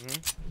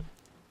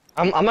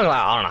 I'm not gonna lie.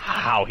 I don't know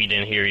how he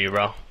didn't hear you,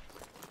 bro.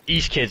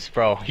 These kids,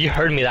 bro. He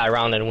heard me that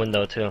round in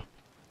window too.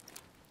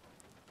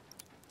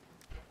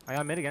 I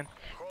got mid again.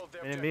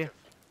 Mid and B.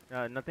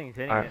 Nothing's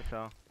hitting it,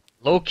 so.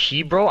 Low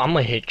key, bro. I'm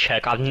gonna hit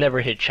check. I've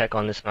never hit check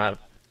on this map.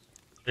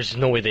 There's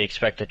no way they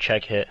expect a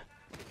check hit.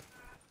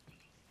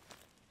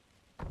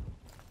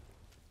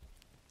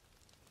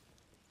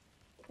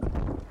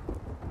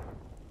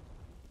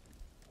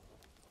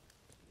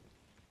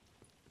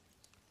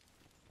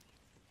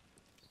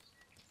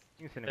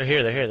 They're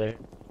here.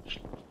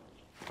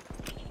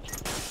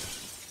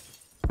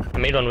 I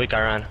made one weak, I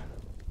ran.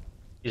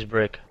 He's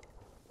brick.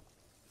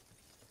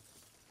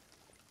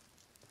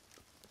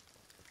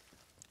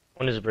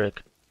 One is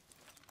brick.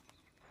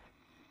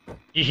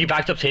 He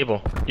backed up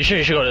table. You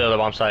should go to the other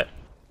bomb site.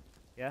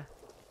 Yeah.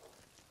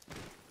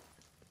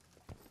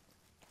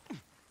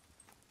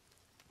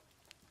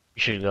 You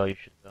should go.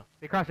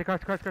 They cross.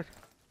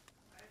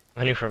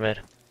 I knew for mid.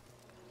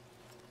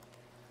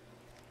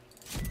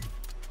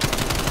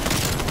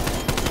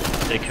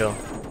 They kill.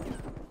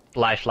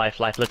 Life.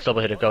 Let's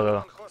double hit it.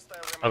 Go.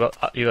 I'll go.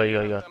 You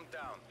go.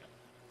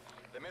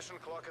 The mission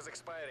clock is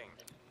expiring.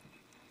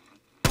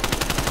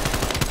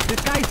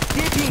 This guy's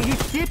skipping.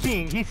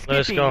 He's skipping.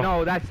 Let's go.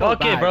 No, that's so Fuck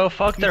bad. it, bro.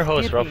 Fuck their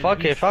host, bro.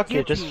 Fuck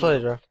it. Just play,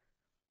 bro.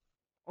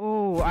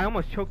 Oh, I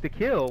almost choked the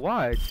kill.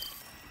 Watch.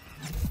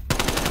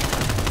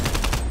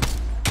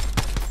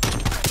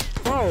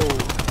 Bro.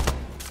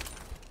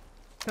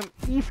 Some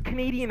East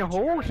Canadian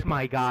host,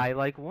 my guy.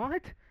 Like,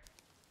 what?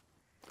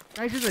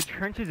 Guys in the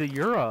trenches of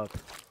Europe.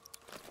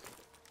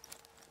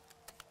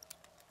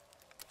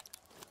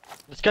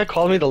 This guy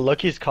called me the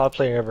luckiest COD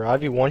player ever.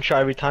 I'd be one shot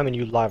every time and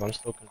you live. I'm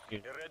so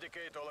confused.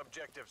 Eradicate all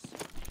objectives.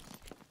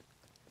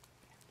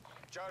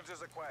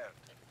 Charges acquired.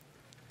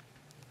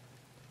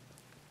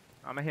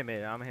 I'm gonna hit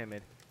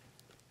mid.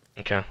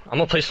 Okay. I'm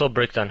gonna play slow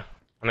brick then.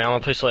 I'm gonna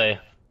play slow A.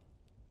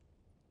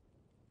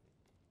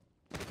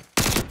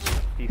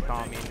 He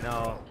saw me,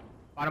 no.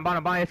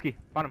 Bottom, Eski.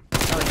 Bottom.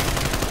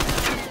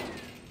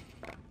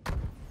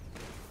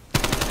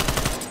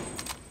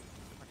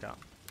 Watch out.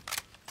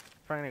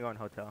 Probably gonna go in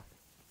hotel.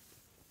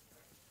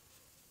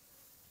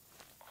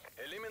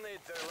 Eliminate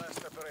their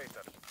last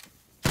operator.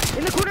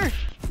 In the corner!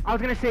 I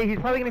was gonna say, he's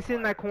probably gonna sit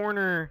in that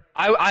corner.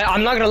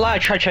 I'm not gonna lie, I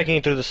tried checking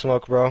it through the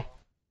smoke, bro.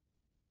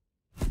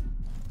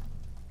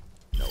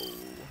 No.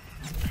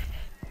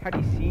 How'd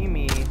he see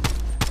me?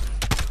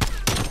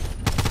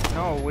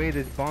 No way,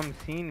 this bum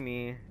seen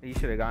me. You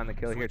should've gotten the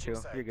kill here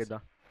too. You're good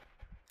though.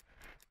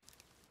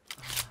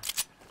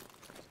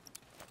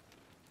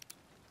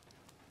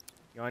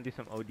 You wanna do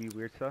some OD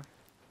weird stuff?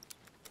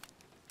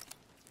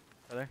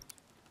 Brother?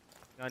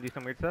 You wanna do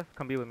some weird stuff?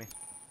 Come be with me.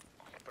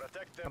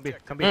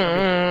 Come be.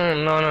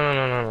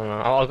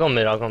 No. I'll go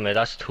mid.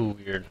 That's too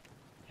weird.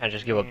 Can't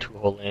just give up 2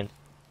 whole lanes.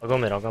 I'll go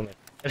mid.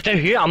 If they're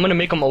here, I'm gonna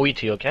make them OE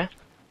to you, okay?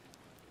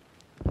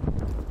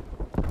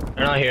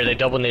 They're not here. They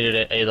double naded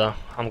it A though.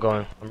 I'm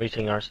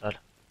retaking our side.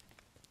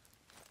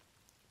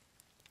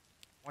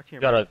 Watch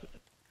your gotta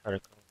try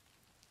to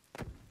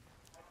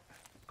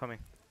coming.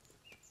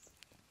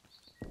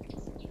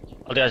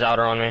 Oh, the guys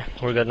outer on me.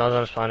 We're good.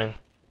 Nothing's finding.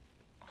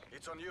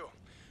 It's on you.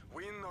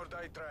 Win or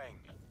die trying.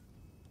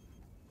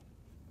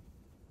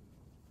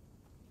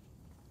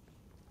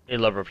 They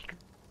love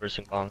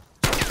reversing bombs.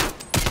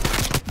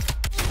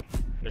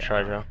 Good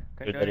try, Joe.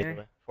 Good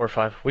anyway. 4 or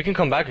 5. We can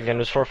come back again. It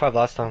was 4 or 5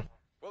 last time.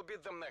 We'll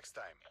beat them next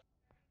time.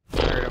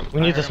 We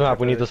need this map.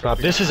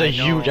 This is a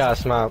huge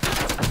ass map.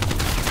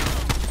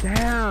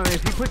 Damn,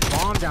 if he puts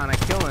bomb down, I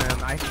kill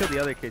him. I kill the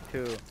other kid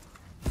too.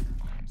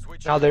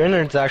 Now their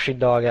internet's actually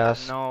dog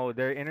ass. No,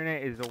 their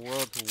internet is the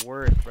world's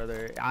worst,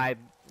 brother.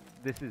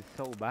 This is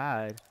so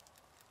bad.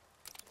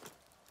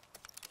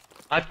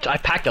 I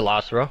packed a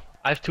loss, bro.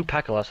 I have 2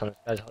 pack a loss on this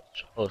guy's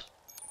host.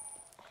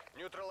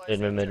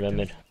 Mid. We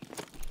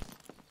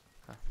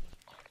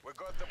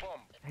got the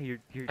bomb. Hey, you're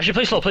I should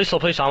play slow.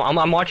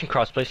 I'm watching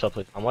cross. Play slow,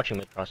 please. I'm watching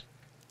mid cross.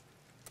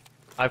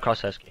 I have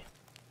cross Esky.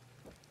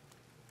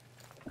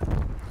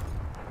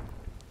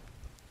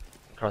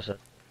 Cross it.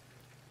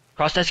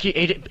 Cross Esky.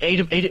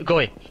 Ate it. Go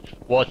away.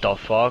 What the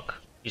fuck?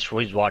 He's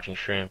watching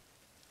stream.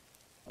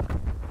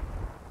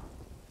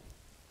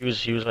 He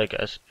was like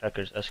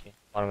checkers Esky.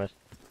 Bottom S.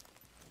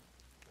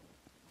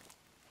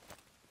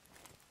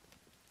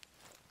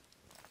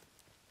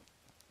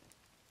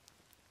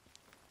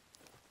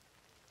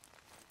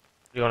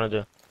 you wanna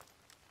do?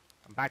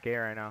 I'm back A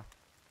right now.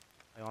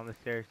 Like on the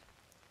stairs.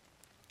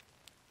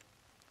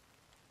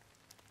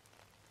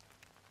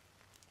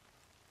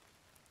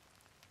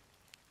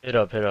 Hit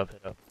up, hit up,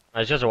 hit up.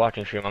 It's just a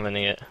watching stream, I'm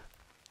ending it.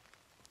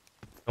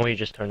 Oh, he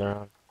just turned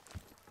around.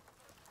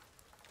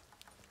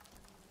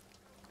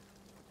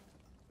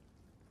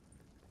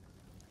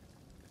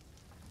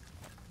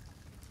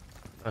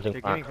 Nothing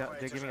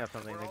They're giving up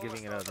something. They're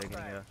giving it up. They're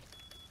giving it up.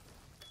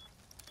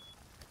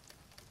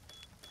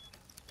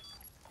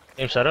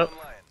 Game setup.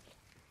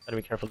 Gotta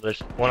be careful. There's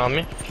one on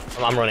me.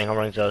 I'm running. I'm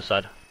running to the other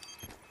side.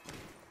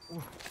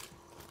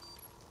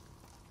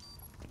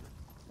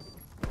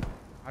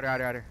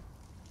 Outer.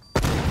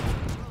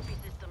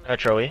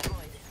 Metro E.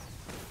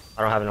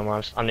 I don't have no more.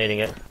 I'm nading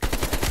it.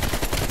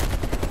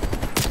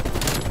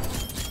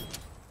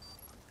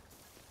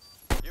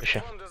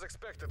 Shit.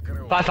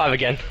 5-5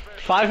 again.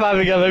 5-5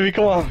 again, baby.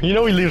 Come on. You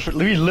know we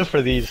live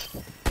for these.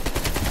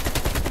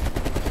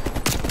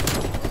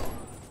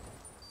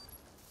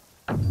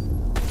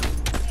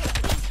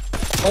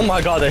 Oh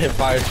my god, they hit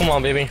fire. Come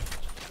on, baby.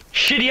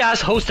 Shitty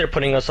ass host they're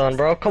putting us on,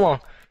 bro. Come on.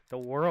 The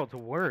world's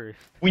worst.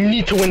 We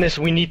need to win this.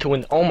 We need to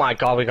win. Oh my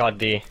god, we got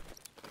D.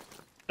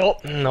 Oh,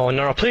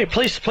 no.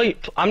 Please.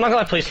 I'm not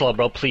gonna play slow,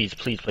 bro. Please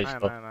play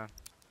slow.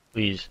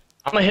 Please.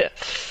 I'm gonna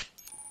hit.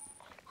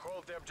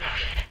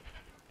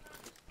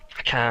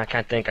 I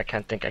can't think.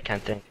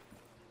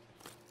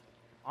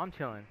 I'm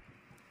chilling.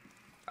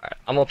 Alright,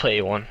 I'm gonna play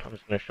A1. I'm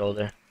just gonna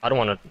shoulder. I don't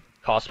wanna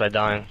cost by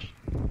dying.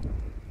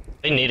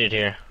 They need it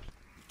here.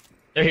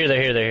 They're here.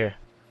 They're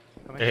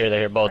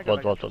here. Both.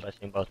 I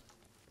see both.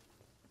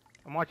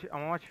 I'm watching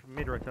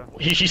mid rota.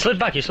 He slid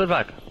back.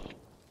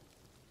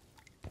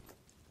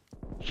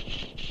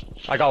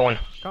 I got one.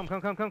 Come.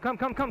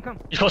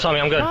 He's close on me.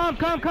 I'm good.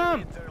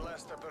 Come.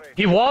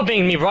 He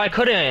wallbanged me, bro. I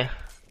couldn't.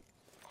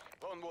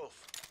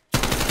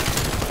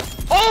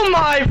 Oh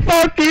my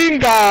fucking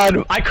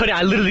god!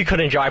 I literally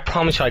couldn't, Joe. I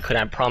promise you I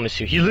couldn't. I promise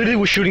you. He literally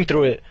was shooting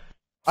through it.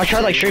 I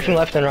tried like strafing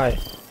left and right.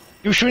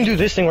 He was shooting through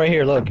this thing right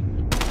here, look. You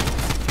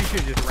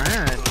should just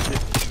ran.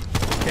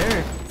 Just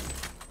cares.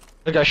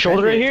 Look, I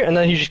shoulder right here, and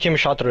then he just came and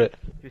shot through it.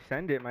 Just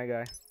send it, my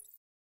guy.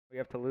 We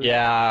have to lose.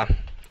 Yeah,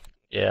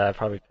 I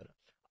probably could.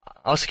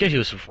 I was scared he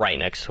was right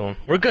next to him.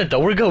 We're good though.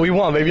 We're good. We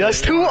won, baby.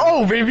 That's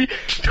 2-0, baby.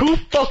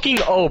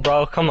 2-0,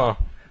 bro. Come on.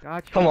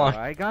 Got you, Come on.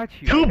 I got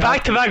you. 2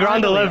 back-to-back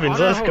round 11s.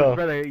 Let's go.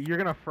 Brother, you're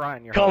gonna fry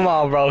in your Come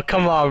on, bro.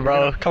 Come on.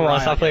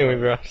 Stop playing with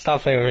me, bro.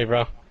 Stop playing with me,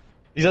 bro.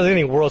 These guys are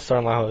getting world star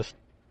on my host.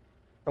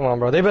 Come on,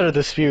 bro. They better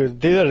dispute.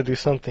 They better do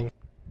something.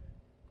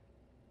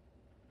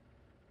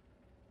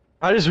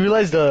 I just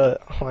realized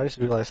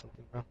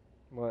something, bro.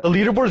 What? The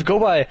leaderboards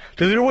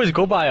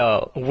go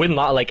by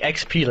win-loss, like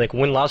XP, like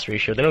win-loss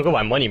ratio. They don't go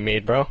by money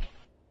made, bro.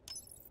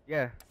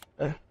 Yeah.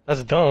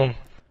 That's dumb.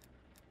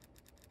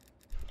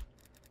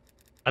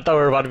 I thought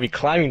we were about to be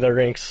climbing the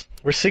ranks.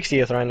 We're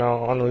 60th right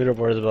now on the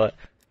leaderboards, but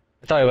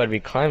I thought we were about to be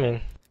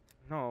climbing.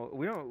 No,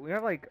 we don't. We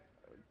have like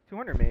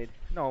 200 made.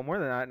 No, more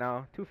than that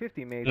now.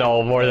 250 made.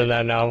 No, more than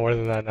that now. Well,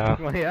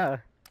 yeah.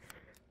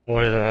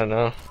 More than that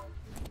now.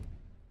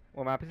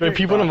 What map is Bro, it?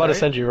 people I'm about to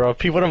send you, bro.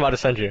 People I'm about to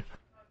send you.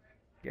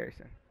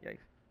 Garrison. Yikes.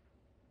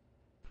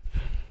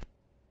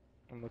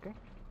 I'm looking.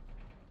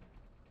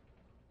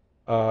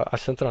 I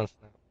sent it on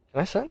Snap.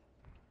 Can I send?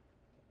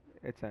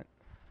 It's sent.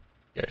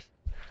 Yes.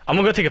 I'm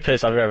gonna go take a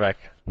piss. I'll be right back.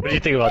 What do you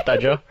think about that,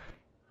 Joe?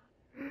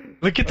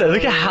 Look at that.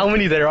 Look at how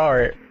many there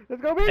are.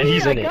 Let's go, baby. And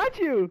he's in it. I got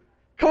you.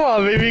 Come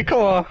on, baby. Come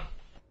on.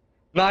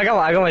 No, I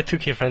got my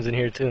 2K friends in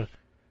here too.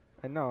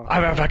 I know. I'll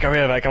be right back. I'm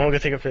gonna go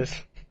take a piss.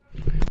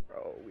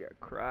 Bro, we are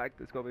cracked.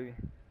 Let's go, baby.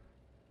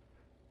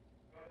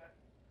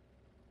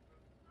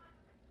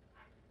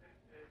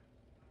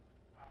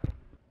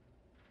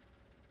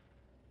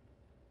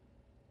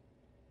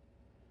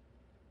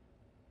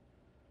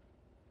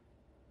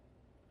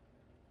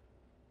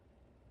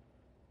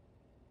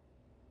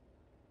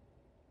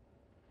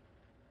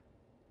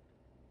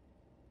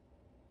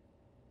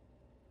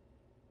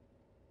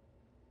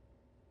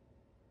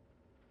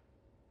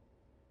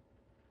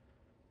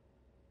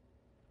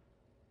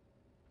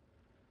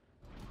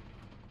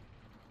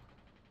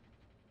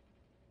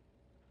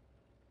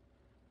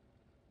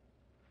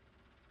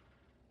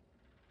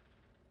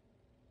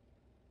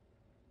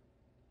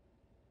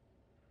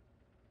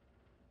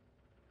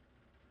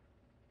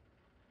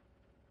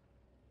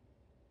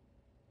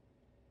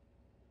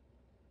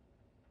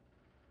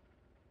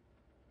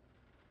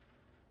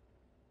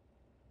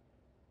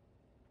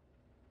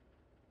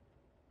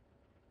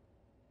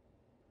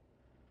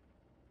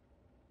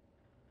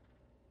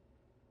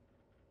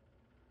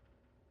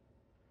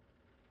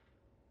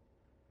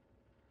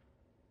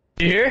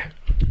 You here?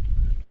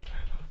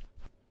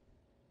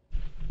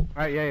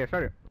 Alright, yeah,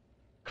 start it.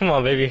 Come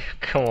on, baby.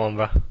 Come on,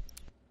 bro.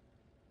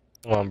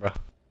 Come on, bro.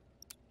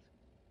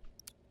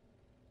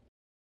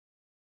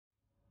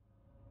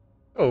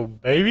 Oh,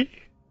 baby.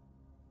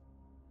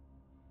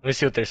 Let me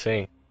see what they're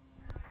saying.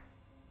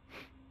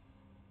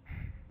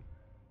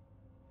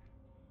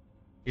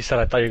 You said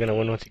I thought you were gonna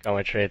win once you got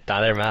my trade. Nah,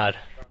 they're mad.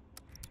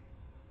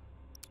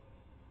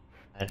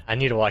 I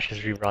need to watch this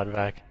rebroad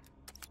back.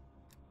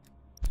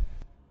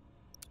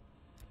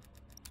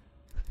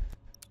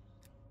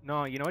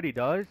 No, you know what he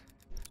does?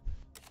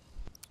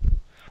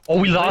 Oh,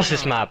 we lost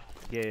this map.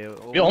 Yeah.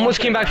 We almost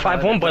came back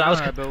 5-1, but I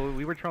was. But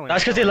we were trolling.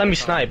 That's because they let me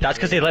snipe. That's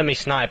because they let me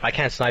snipe. I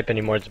can't snipe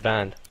anymore. It's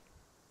banned.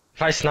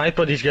 If I snipe,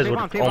 bro, these guys would.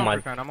 Oh my.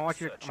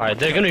 Alright,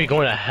 they're gonna be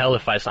going to hell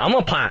if I snipe. I'm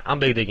gonna plant. I'm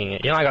big digging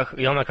it. You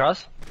know my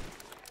cross?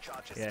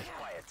 Yeah.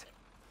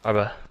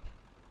 Alright,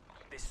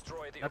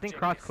 Nothing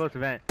cross close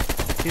event.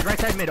 He's right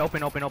side mid.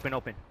 Open.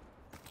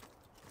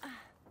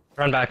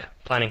 run back.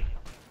 Planning.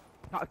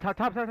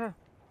 Top.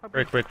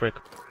 Brick.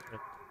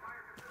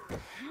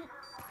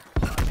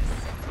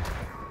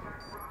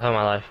 Hell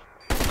my life.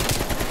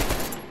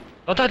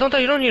 Don't die.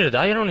 You don't need to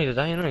die.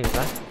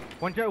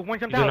 One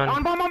jump down.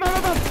 On bomb.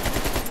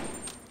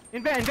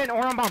 In vent,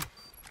 or on bomb.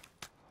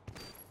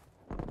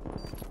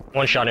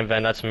 One shot in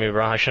vent. That's me,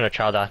 bro. I shouldn't have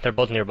tried that. They're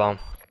both near bomb.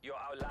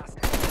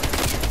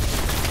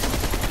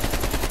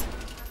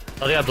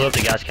 Oh, they got blew up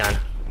the gas can.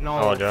 No.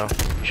 Oh, Joe.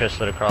 You should've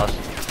slid across.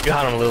 You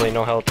had him, Lily.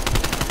 No help. Yeah,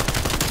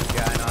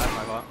 I know. That's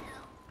my fault.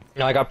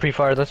 No, I got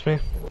pre-fired. That's me.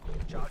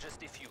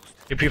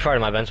 You pre-fired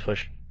my vents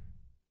push.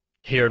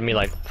 He heard me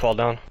like fall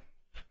down.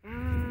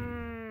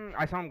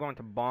 I saw him going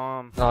to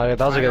bomb. No, yeah,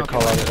 that was a good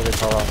call out.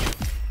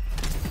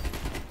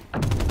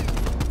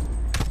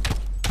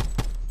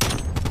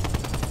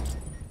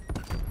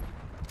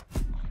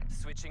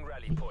 Switching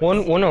rally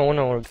points.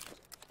 One.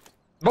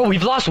 Bro,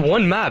 we've lost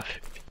one map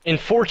in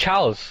 4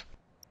 chows.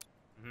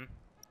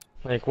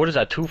 Like, what is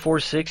that? 2, 4,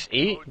 6,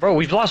 8? Bro,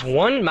 we've lost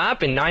one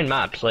map in 9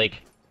 maps.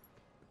 Like,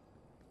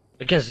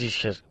 against these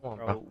kids. Come on,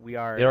 bro. We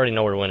are. They already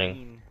know we're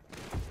winning.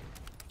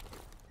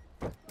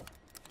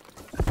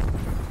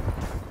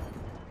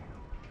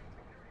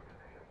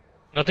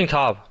 Nothing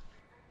top.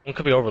 One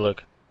could be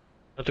overlook.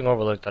 Nothing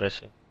overlooked that I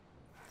see.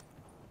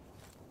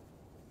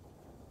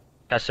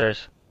 Cat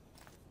stairs.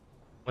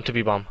 One to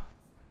be bomb.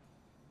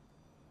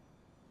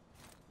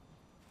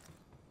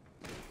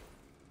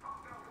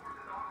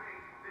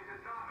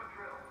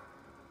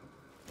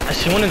 I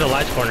see one in the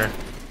lights corner.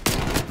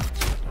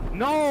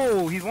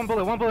 No, he's one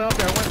bullet up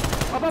there.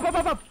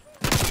 Up.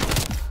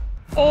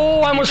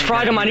 Oh, I almost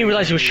fried him. I didn't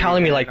realize he was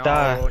challenging me like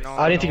that.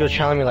 I didn't think he was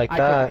challenging me like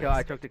that.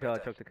 I choked the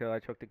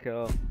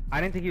kill.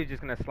 I didn't think he was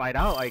just gonna slide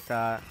out like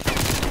that. He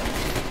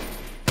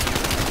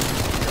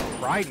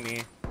fried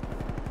me.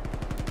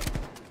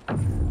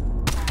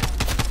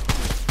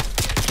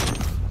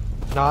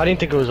 No, I didn't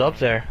think it was up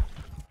there.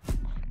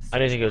 I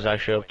didn't think it was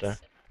actually up there.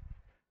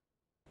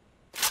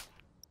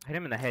 I hit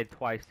him in the head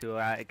twice too.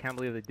 I can't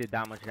believe they did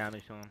that much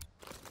damage to him.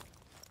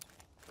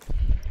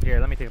 Here,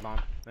 let me take a bomb.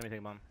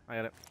 I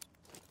got it.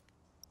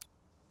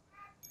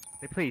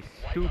 They play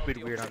stupid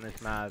weird on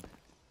this map.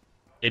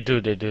 They do.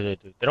 They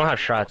don't have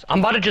shots. I'm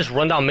about to just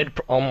run down mid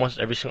almost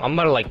every single. I'm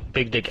about to like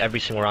big dick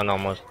every single round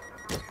almost.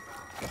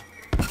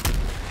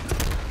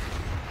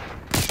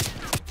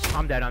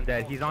 I'm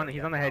dead. He's on the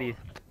headies,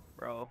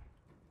 bro.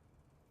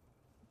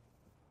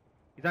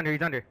 He's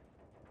under.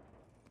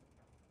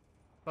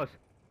 Close.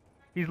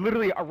 He's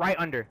literally right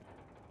under.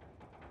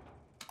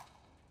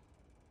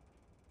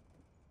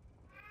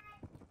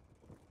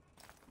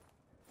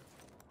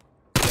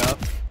 Yup.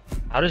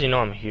 How does he know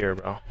I'm here,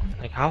 bro?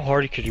 Like, how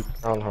hard could you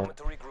pound him?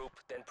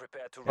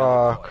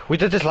 We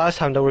did this last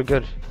time, though. We're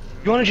good.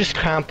 You wanna just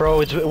camp, bro?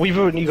 We've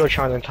been ego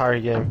trying the entire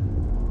game.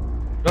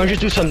 You wanna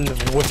just do some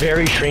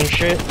very strange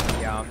shit?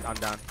 Yeah, I'm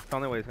down. It's the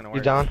only way it's gonna work.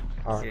 You down?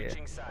 Alright.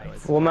 Yeah.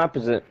 What map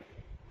is it?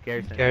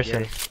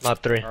 Garrison.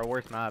 Map 3. Our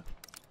worst map.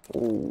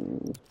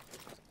 Ooh.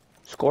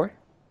 Score?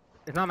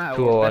 It's not map.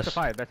 2 Best of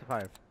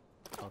 5.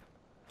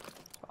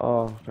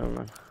 Oh, never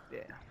mind. Yeah.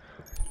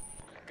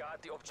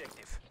 Got the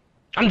objective.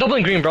 I'm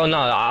doubling green, bro. No,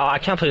 I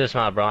can't play this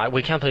map, bro.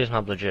 We can't play this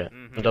map legit.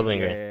 I'm doubling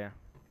green. Yeah.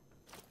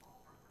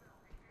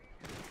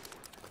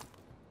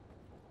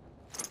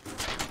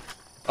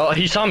 Oh,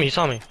 he saw me.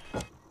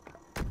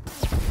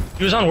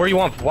 He was on where you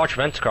want. Watch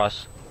vents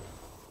cross.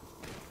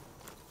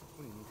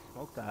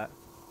 Smoke that.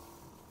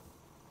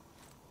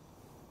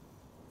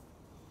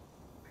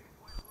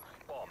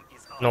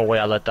 No way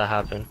I let that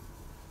happen.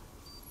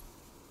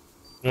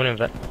 One in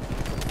vent.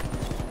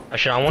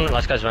 Actually, I want the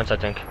last guy's vents, I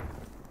think.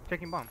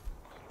 Checking bomb.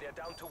 They're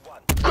down to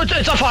 1. Good,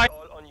 it's on fire!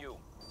 All on you.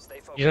 Stay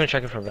focused. He's gonna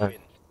check it from vent.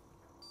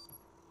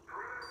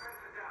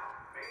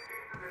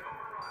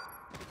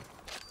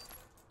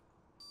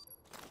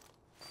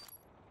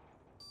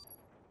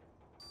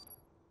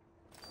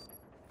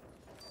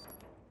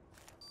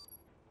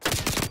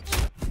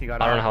 I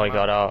don't know how he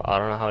got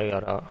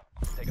out.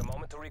 Take a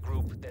moment to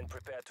regroup, then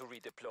prepare to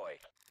redeploy.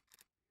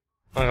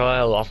 I'm glad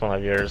I lost my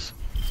viewers.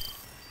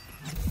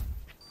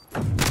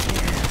 It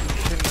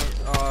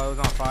was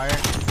on fire.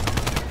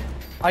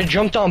 I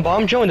jumped on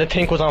bomb, Joe, and the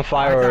tank was on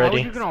fire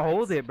already. I was gonna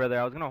hold it, brother.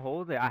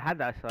 I had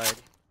that side.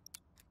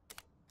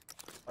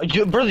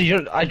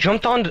 I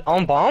jumped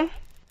on bomb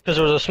because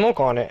there was a smoke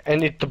on it,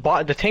 and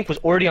the tank was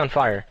already on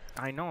fire.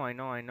 I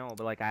know,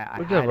 but like I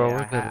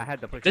We're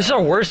had to push. This is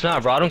our worst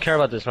map, bro. I don't care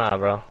about this map,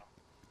 bro.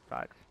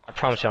 Facts. I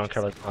promise you I don't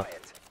care about this map.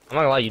 I'm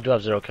not gonna lie, you do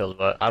have 0 kills,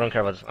 but I don't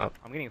care about this map.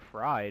 I'm getting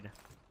fried.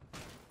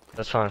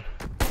 That's fine.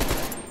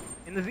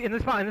 In the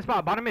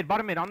spot, bottom mid,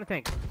 on the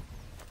tank.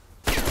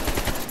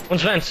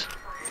 One's vents.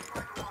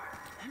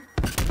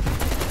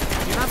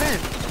 He's not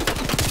vents.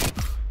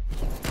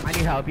 I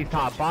need help. He's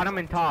top. Bottom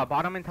and top.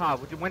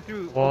 Which went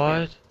through. What?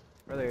 Open.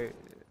 Brother,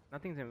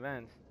 nothing's in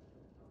vents.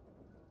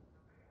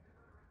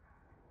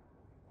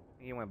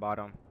 He went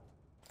bottom.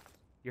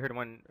 You heard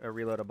one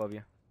reload above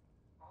you.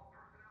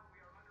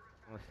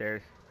 On the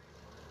stairs.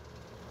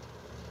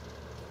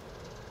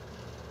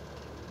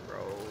 Bro.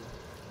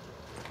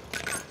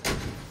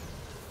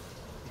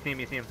 You see him.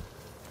 He's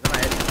on my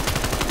head.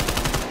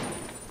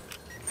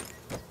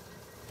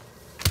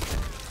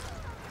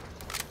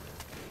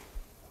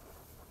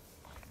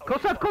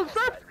 Close up! I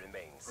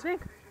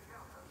think.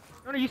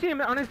 No, you see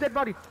him on his dead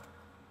body.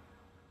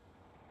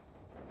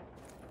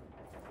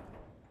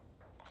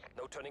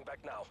 No turning back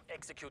now.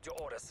 Execute your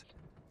orders.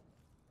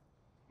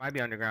 Might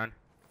be underground.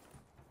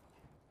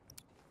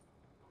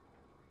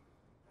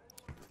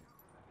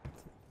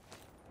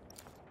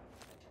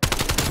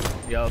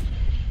 Yup.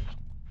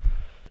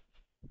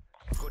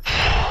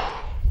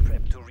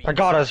 I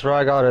got us, bro.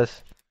 I got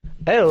us.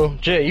 Hey,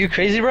 Jay, you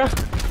crazy, bro?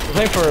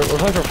 We're playing for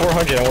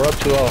 400 and we're up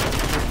 2-0.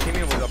 This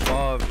teammate was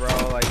above, bro.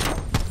 Like,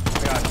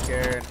 I got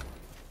scared.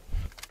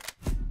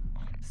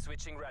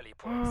 Switching rally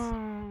points. Oh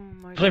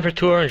my We're playing for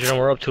 200 and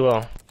we're up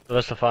 2-0. The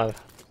best of 5.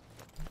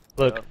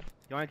 Look. Yep.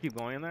 You wanna keep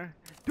going in there?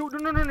 Dude,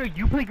 no.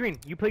 You play green.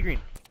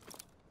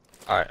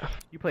 Alright.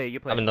 You play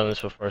it. I haven't done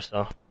this before,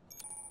 so.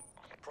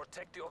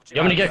 Protect the object. You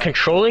want me to get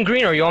control in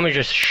green, or you want me to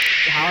just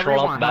However you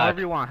scroll want. back?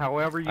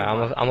 However you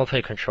want. I'm gonna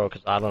play control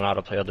because I don't know how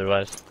to play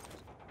otherwise.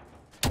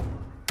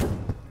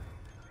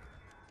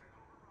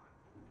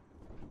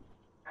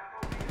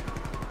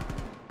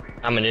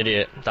 I'm an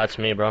idiot. That's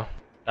me, bro.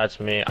 That's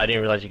me. I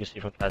didn't realize you could see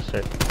from past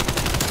it.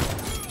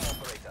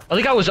 I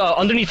think I was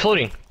underneath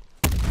floating.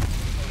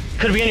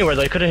 Could be anywhere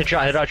though. It could have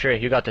hit out your.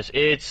 You got this.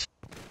 It's.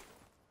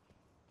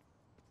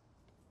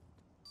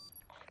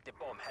 The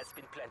bomb has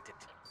been planted.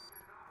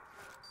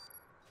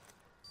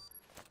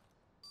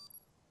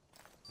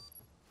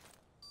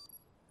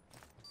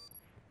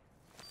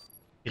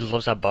 He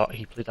loves that box.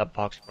 He played that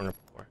box corner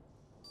before.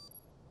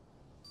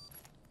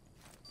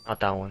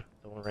 Not that one.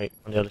 The one right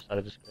on the other side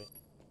of the screen.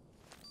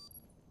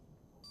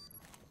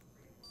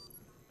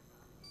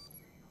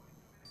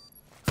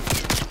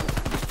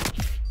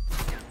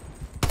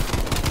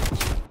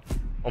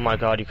 Oh my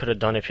god, you could have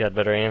done it if you had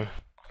better aim.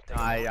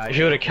 If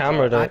you would have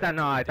cameraed it. I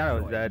thought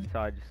it was dead, so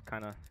I just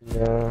kinda...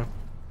 Yeah.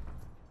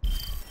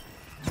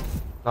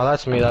 No,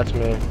 that's me.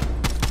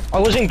 I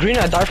was in green,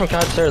 I died from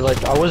cat stairs,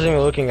 like, I wasn't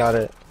even looking at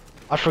it.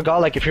 I forgot,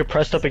 like, if you're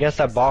pressed up against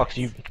that box,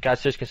 you cat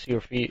stairs can see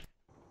your feet.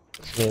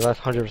 That's me, that's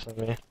 100%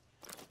 me.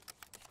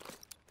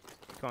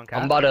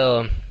 I'm about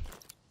to...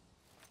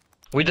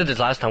 We did this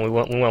last time, we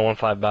went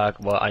 1-5 back,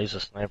 but I used a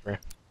sniper.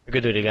 We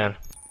could do it again.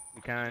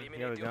 You can,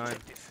 you have a gun.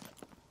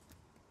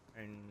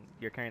 And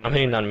you're carrying... I'm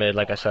hitting on mid,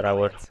 like I said I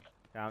would.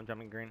 Yeah, I'm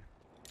jumping green.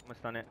 I'm gonna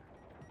stun it.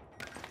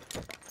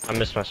 I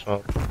missed my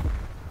smoke.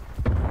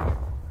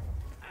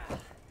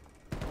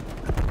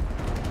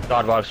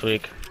 God box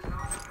weak.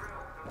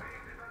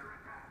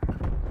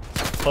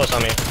 Close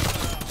on me.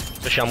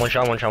 Good shot, one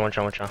shot.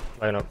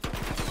 Lighten up.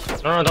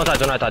 No, don't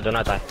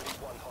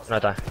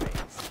die.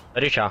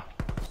 Ready, chow.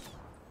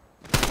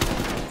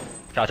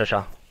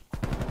 Chow.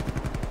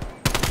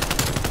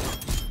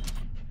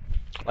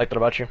 Like that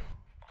about you.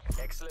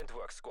 Excellent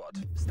work, squad.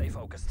 Stay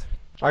focused.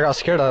 I got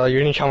scared of you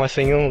didn't try my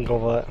thing and go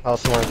for it. That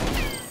was smart.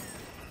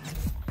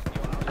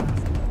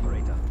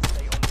 Operator,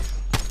 stay on mission.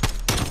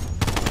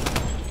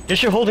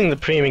 Guess you're holding the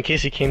preem in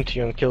case he came to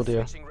you and killed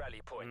you. Switching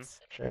rally points.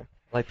 Sure.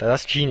 Like that.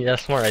 That's genius.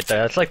 That's smart right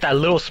there. That's like that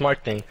little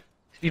smart thing.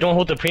 If you don't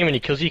hold the preem and he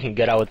kills you, you can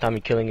get out without me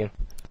killing him.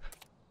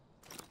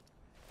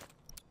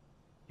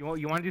 You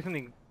want to do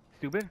something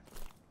stupid?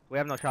 We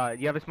have no shot.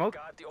 You have a smoke?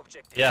 Guard the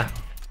objective. Yeah.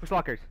 Push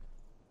lockers.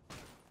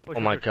 Push Oh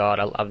my lockers. god.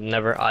 I've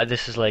never.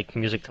 This is like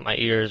music to my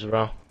ears,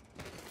 bro.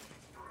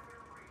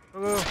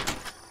 Go.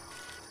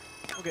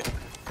 Okay.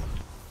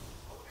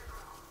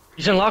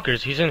 He's in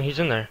lockers. He's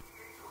in there.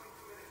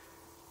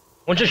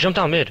 One just jumped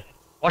down mid.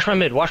 Watch my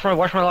mid. Watch my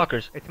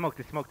lockers. It's smoked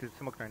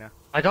right now.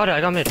 I got it.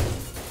 I got mid.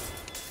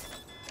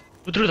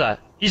 Who threw that?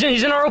 He's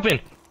in our open.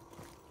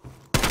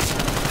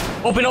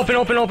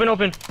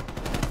 Open.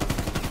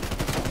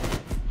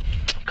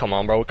 Come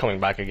on, bro. We're coming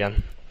back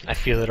again. I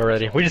feel it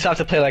already. We just have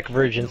to play like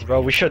virgins,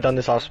 bro. We should have done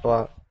this off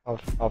spot.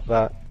 Off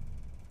that.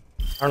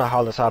 I don't know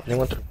how this happened. He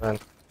went through the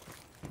vent.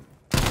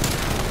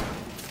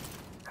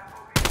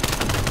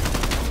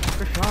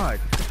 Good shot.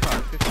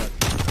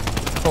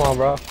 Come on,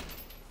 bro.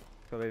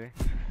 So baby.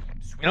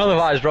 You know the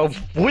vibes, bro.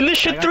 Win this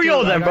shit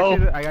 3-0 then, bro.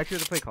 I got you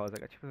the play calls.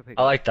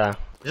 I like that.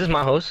 Is this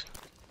my host?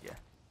 Yeah.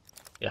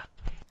 Yeah.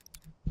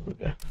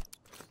 Okay.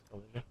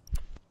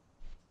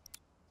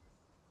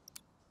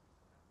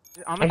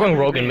 I'm going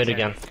rogue in mid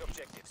again.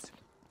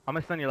 I'm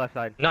gonna stun your left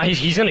side. No,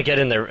 he's gonna get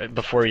in there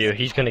before you.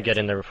 He's gonna get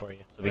in there before you.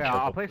 So Yeah,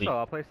 I'll play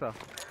slow.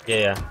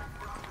 Yeah.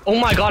 Oh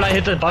my god, I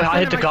hit the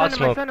god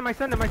smoke. I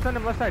stunned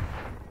him, left side.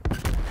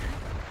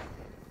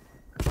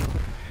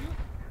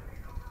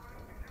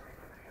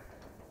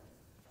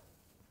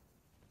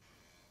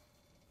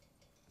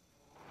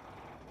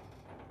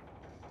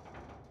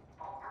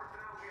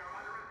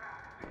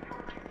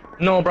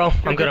 No, bro.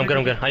 I'm good.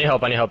 I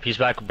need help. He's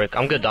back, brick.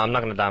 I'm good, though. I'm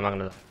not gonna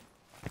die.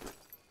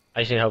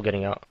 I just need help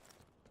getting out.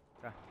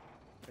 Yeah.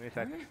 Give me a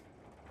sec.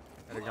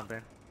 Gotta jump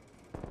in.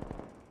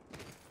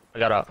 I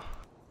got out.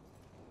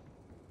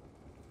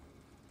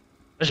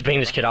 Let's bang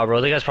this kid out,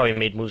 bro. The guy's probably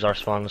made moves our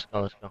spawn. Let's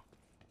go. Oh,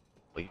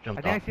 you jumped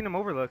I think out. I seen him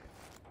overlook.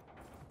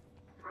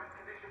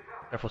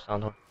 Careful,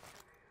 Soundhorn.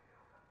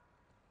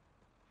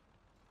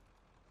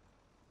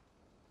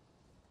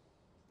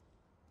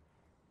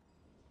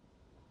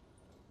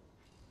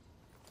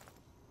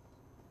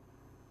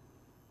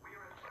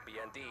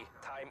 BND,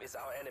 time is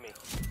our enemy.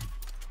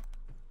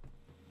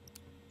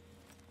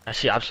 I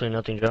see absolutely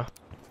nothing, Joe.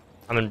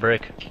 I'm in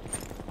brick.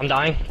 I'm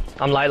dying.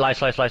 I'm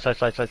lights. I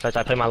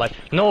play my life.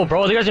 No,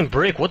 bro, the guy's in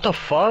brick. What the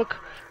fuck?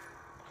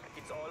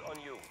 It's all on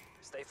you.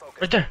 Stay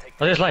focused. Right there.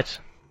 Oh, there's lights.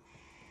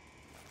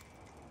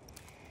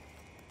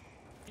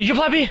 You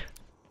play B?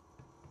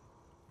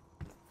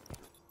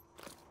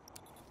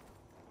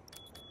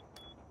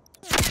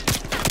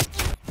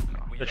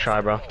 Good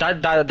try, bro.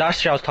 That's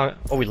shit I was talking.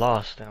 Oh, we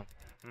lost. Damn.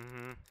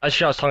 That's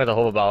shit I was talking to the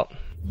whole about.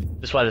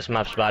 This is why this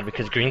map's bad,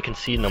 because green can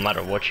see no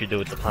matter what you do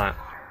with the plant.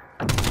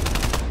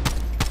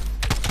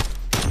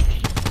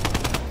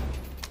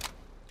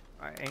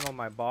 I angle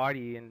my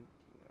body and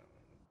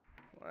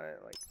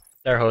like.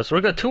 There, host.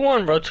 We're good.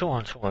 2-1, bro.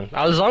 2-1.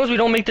 As long as we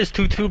don't make this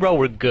 2-2, bro,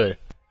 we're good.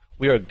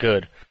 We are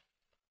good.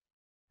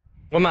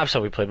 What maps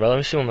have we played, bro? Let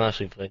me see what maps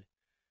we played.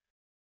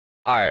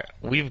 Alright,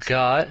 we've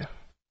got...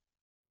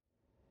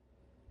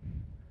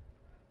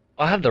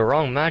 I have the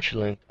wrong match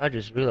link. I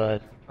just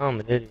realized. I'm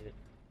an idiot.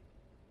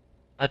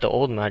 I had the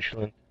old match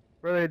link.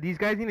 Brother, these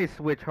guys need to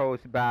switch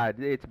hosts bad.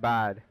 It's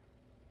bad.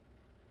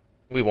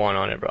 We won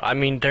on it, bro. I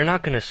mean, they're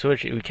not gonna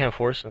switch it. We can't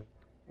force them.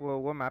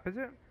 Well, what map is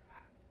it?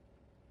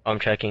 I'm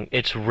checking.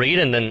 It's Raid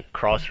and then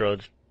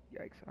Crossroads.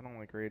 Yikes, I don't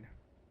like Raid.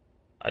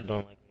 I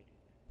don't like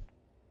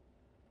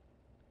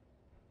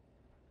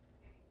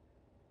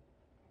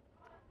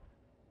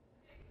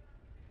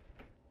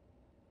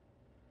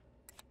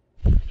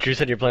Raid. Drew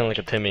said you're playing like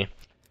a Timmy.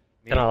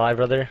 Can I lie,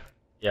 brother?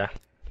 Yeah.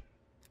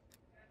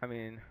 I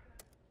mean...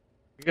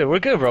 We're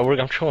good, bro.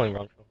 I'm trolling,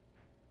 bro.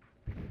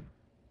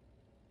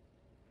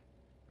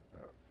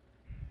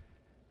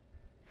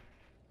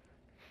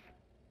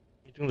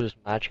 You doing this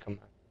match? Come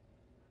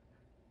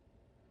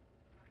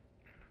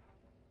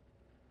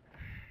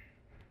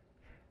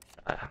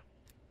on.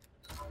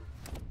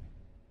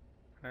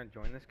 Can I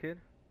join this kid?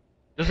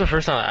 This is the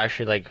first time I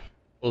actually like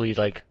fully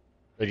like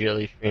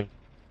legitimately streamed.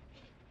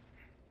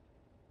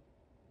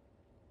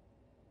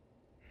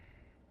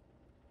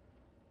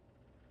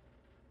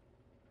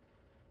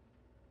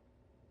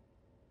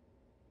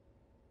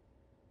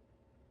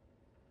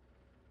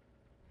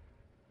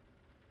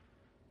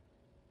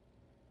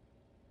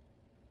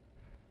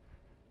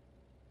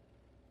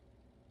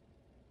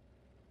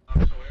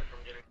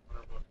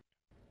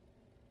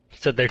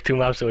 Said they're 2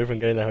 maps away from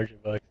getting the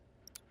 $100.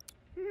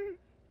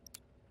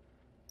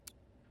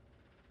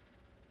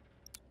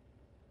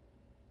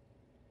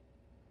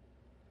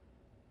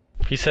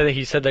 He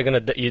said they're gonna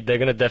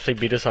definitely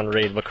beat us on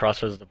Raid, but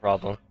Crossroads is the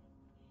problem.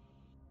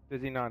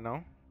 Does he not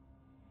know?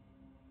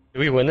 Did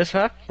we win this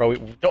map, bro?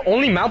 The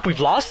only map we've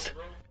lost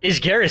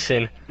is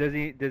Garrison. Does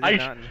he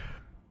not?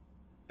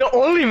 The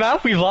only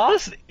map we've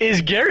lost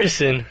is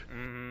Garrison.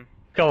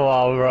 Come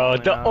on, bro.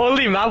 The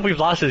only map we've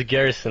lost is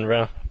Garrison,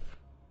 bro.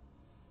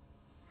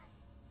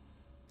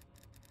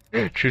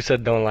 True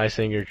said don't lie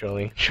saying you're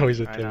trolling. Joey's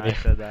a teammate. I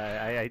said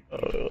that. I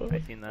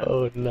seen that.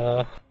 Oh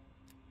no.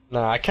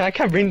 Nah, I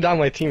can't bring down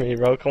my teammate,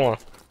 bro. Come on.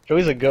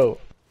 Joey's a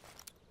goat.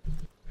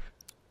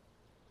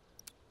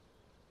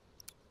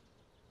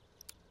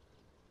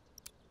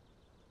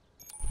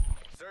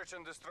 Search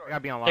and destroy. I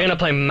gotta be on lock. They're gonna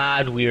play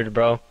mad weird,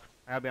 bro.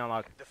 I gotta be on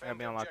lock. I gotta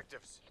be on lock.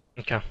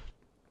 Okay.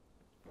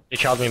 They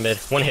challenged me mid.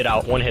 One hit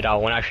out.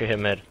 One actually hit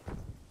mid.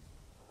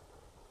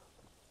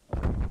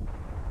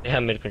 They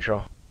have mid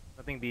control.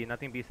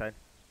 Nothing B side.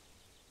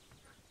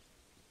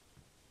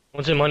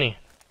 One's in money.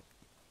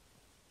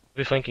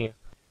 We'll be flanking you.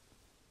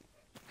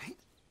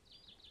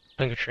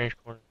 Playing a strange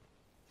corner.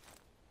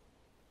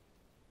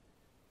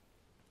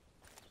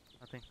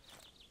 Nothing.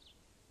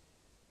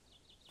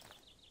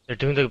 They're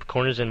doing the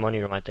corners in money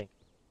room, I think.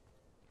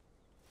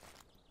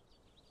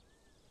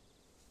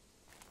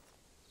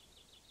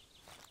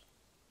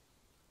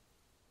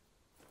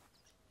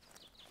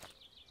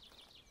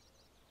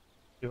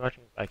 You're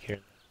watching back here.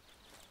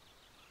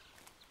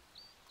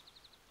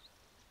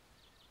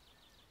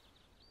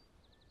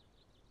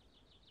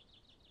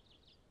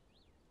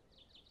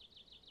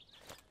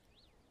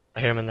 I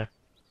hear him in there.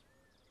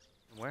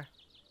 Where?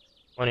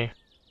 Money.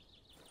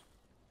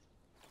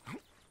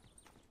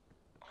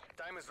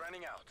 Time is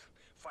running out.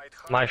 Fight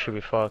hard. Mine should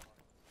be fucked.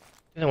 I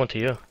think I went to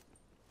you.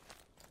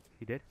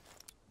 He did?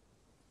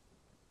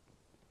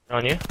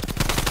 On you?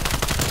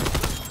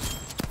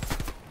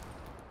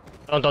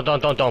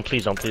 Don't,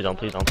 please don't. Hunt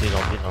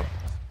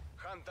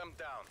them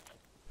down.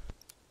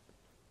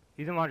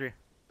 He's in laundry.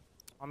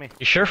 On me.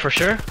 You sure, for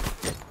sure?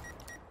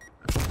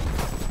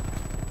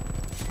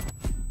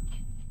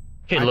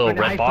 Okay, little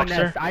red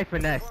boxer. I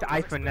finessed.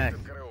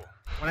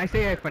 When I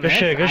say I finessed,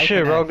 Good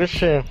shit, bro, good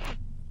shit.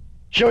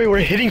 Joey, we're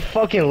hitting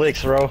fucking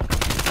licks, bro.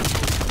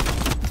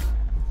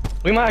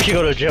 We might actually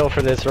go to jail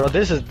for this, bro.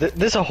 This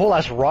is a whole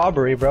ass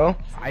robbery, bro.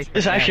 This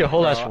is actually a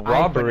whole ass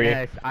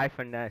robbery. I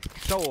finessed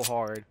so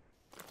hard.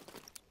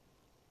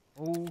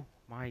 Oh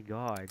my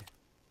god.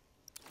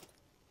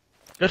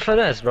 Good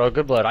finesse, bro.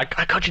 Good blood. I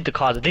caught you the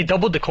closet. They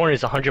doubled the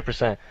corners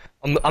 100%.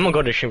 I'm gonna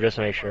go to the stream just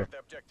to make sure.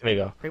 There you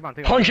go.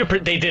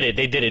 100%. They did it.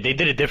 They did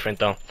it different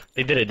though.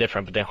 They did it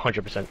different, but they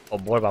 100%. Oh,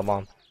 boy, about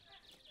mom.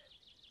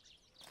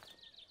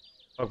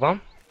 Fuck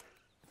bomb.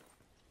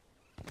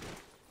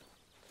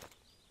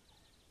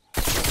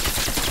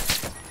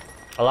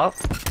 Hello?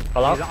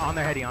 Hello? He's on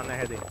their heady.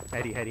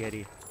 Heady.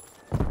 Jeez.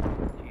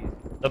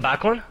 The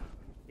back one?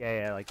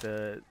 Yeah, like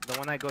the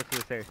one that goes to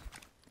the stairs.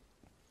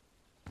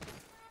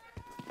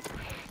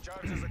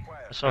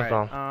 That's not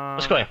bomb.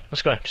 Let's go in.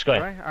 Just go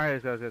in.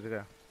 Alright, let's go.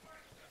 You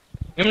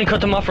want me to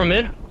cut them off from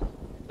mid?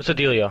 What's the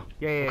dealio?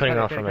 Yeah, I'm cutting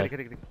off from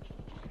mid.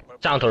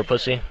 Sound toward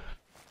pussy.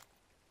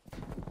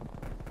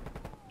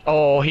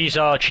 Oh, he's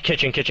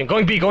kitchen.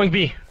 Going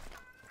B.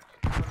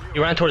 He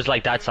ran towards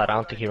like that side. I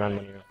don't think he ran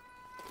when he ran.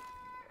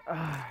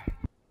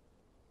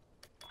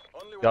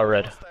 Got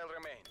red.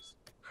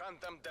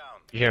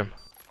 You hear him?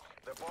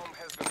 The bomb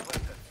has been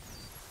planted.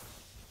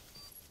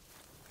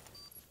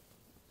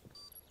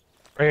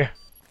 Right here.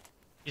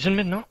 He's in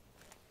mid, no?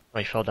 Oh,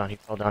 he fell down.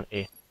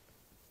 A.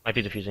 Might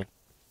be defusing.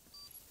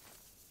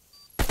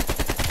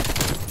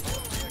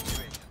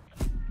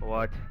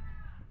 What?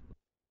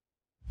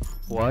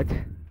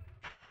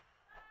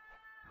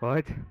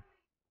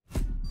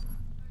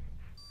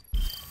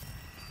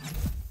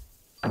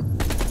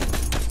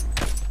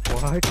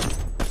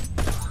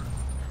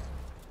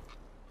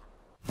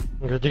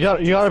 You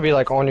gotta be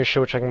like on your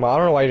shit checking, but I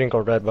don't know why you didn't go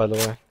red, by the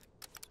way.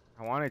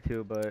 I wanted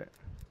to, but...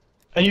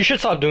 And you should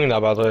stop doing that,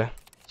 by the way.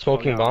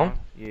 Smoking bomb?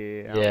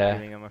 Yeah. Yeah. I'm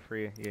giving him a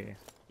free, yeah.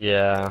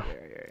 Yeah.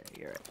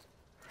 You're right.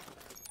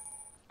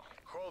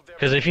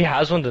 Because if he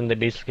has one, then they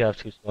basically have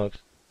 2 smokes.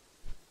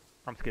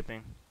 I'm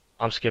skipping.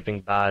 I'm skipping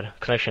bad.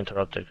 Connection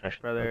interrupted.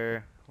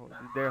 Brother,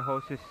 their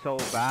host is so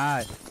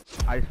bad.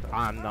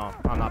 I'm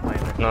not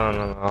playing this. No,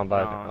 I'm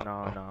bad.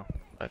 No.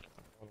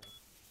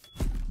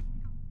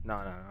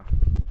 No.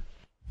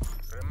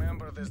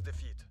 Remember this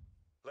defeat.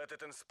 Let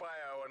it inspire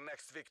our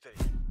next victory.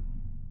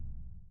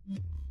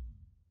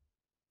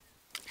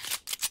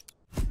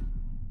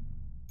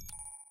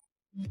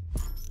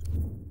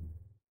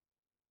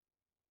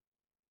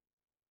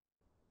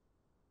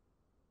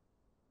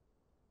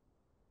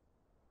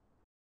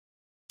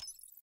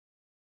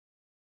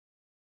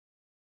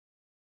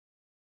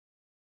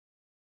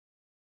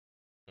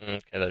 Okay,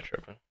 they're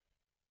tripping.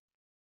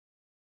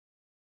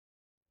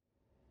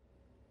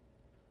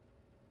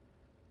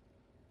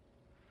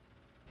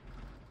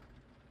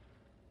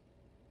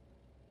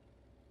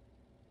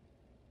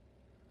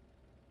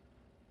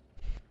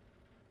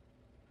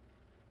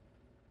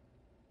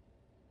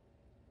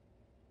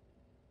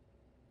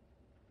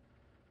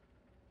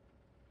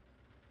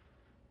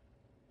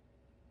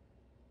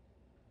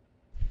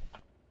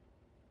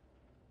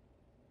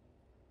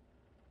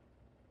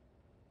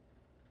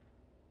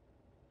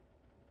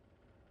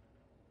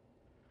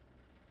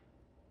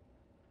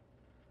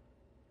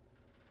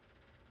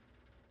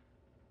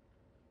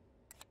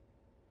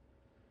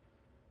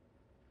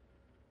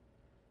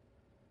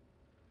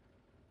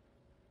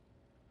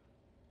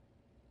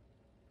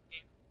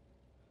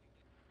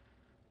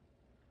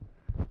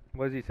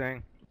 What is he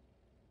saying?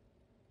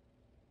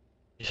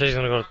 He said he's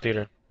gonna go to the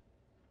theater.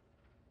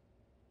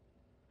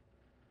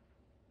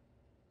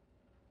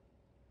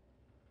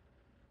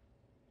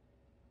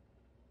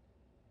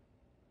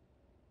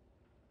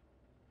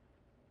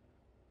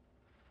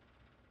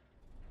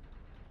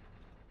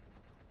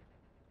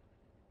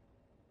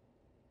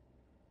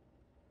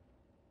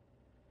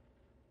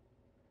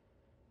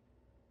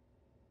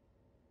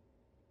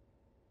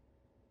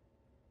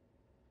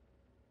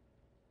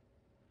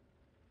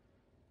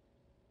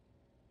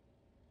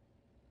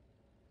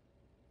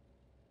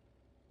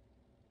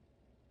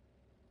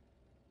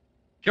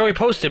 Joey,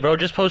 post it, bro.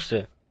 Just post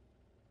it.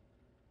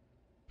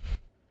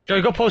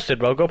 Joey, go post it,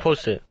 bro. Go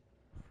post it.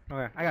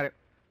 Okay, I got it.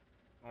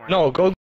 No, go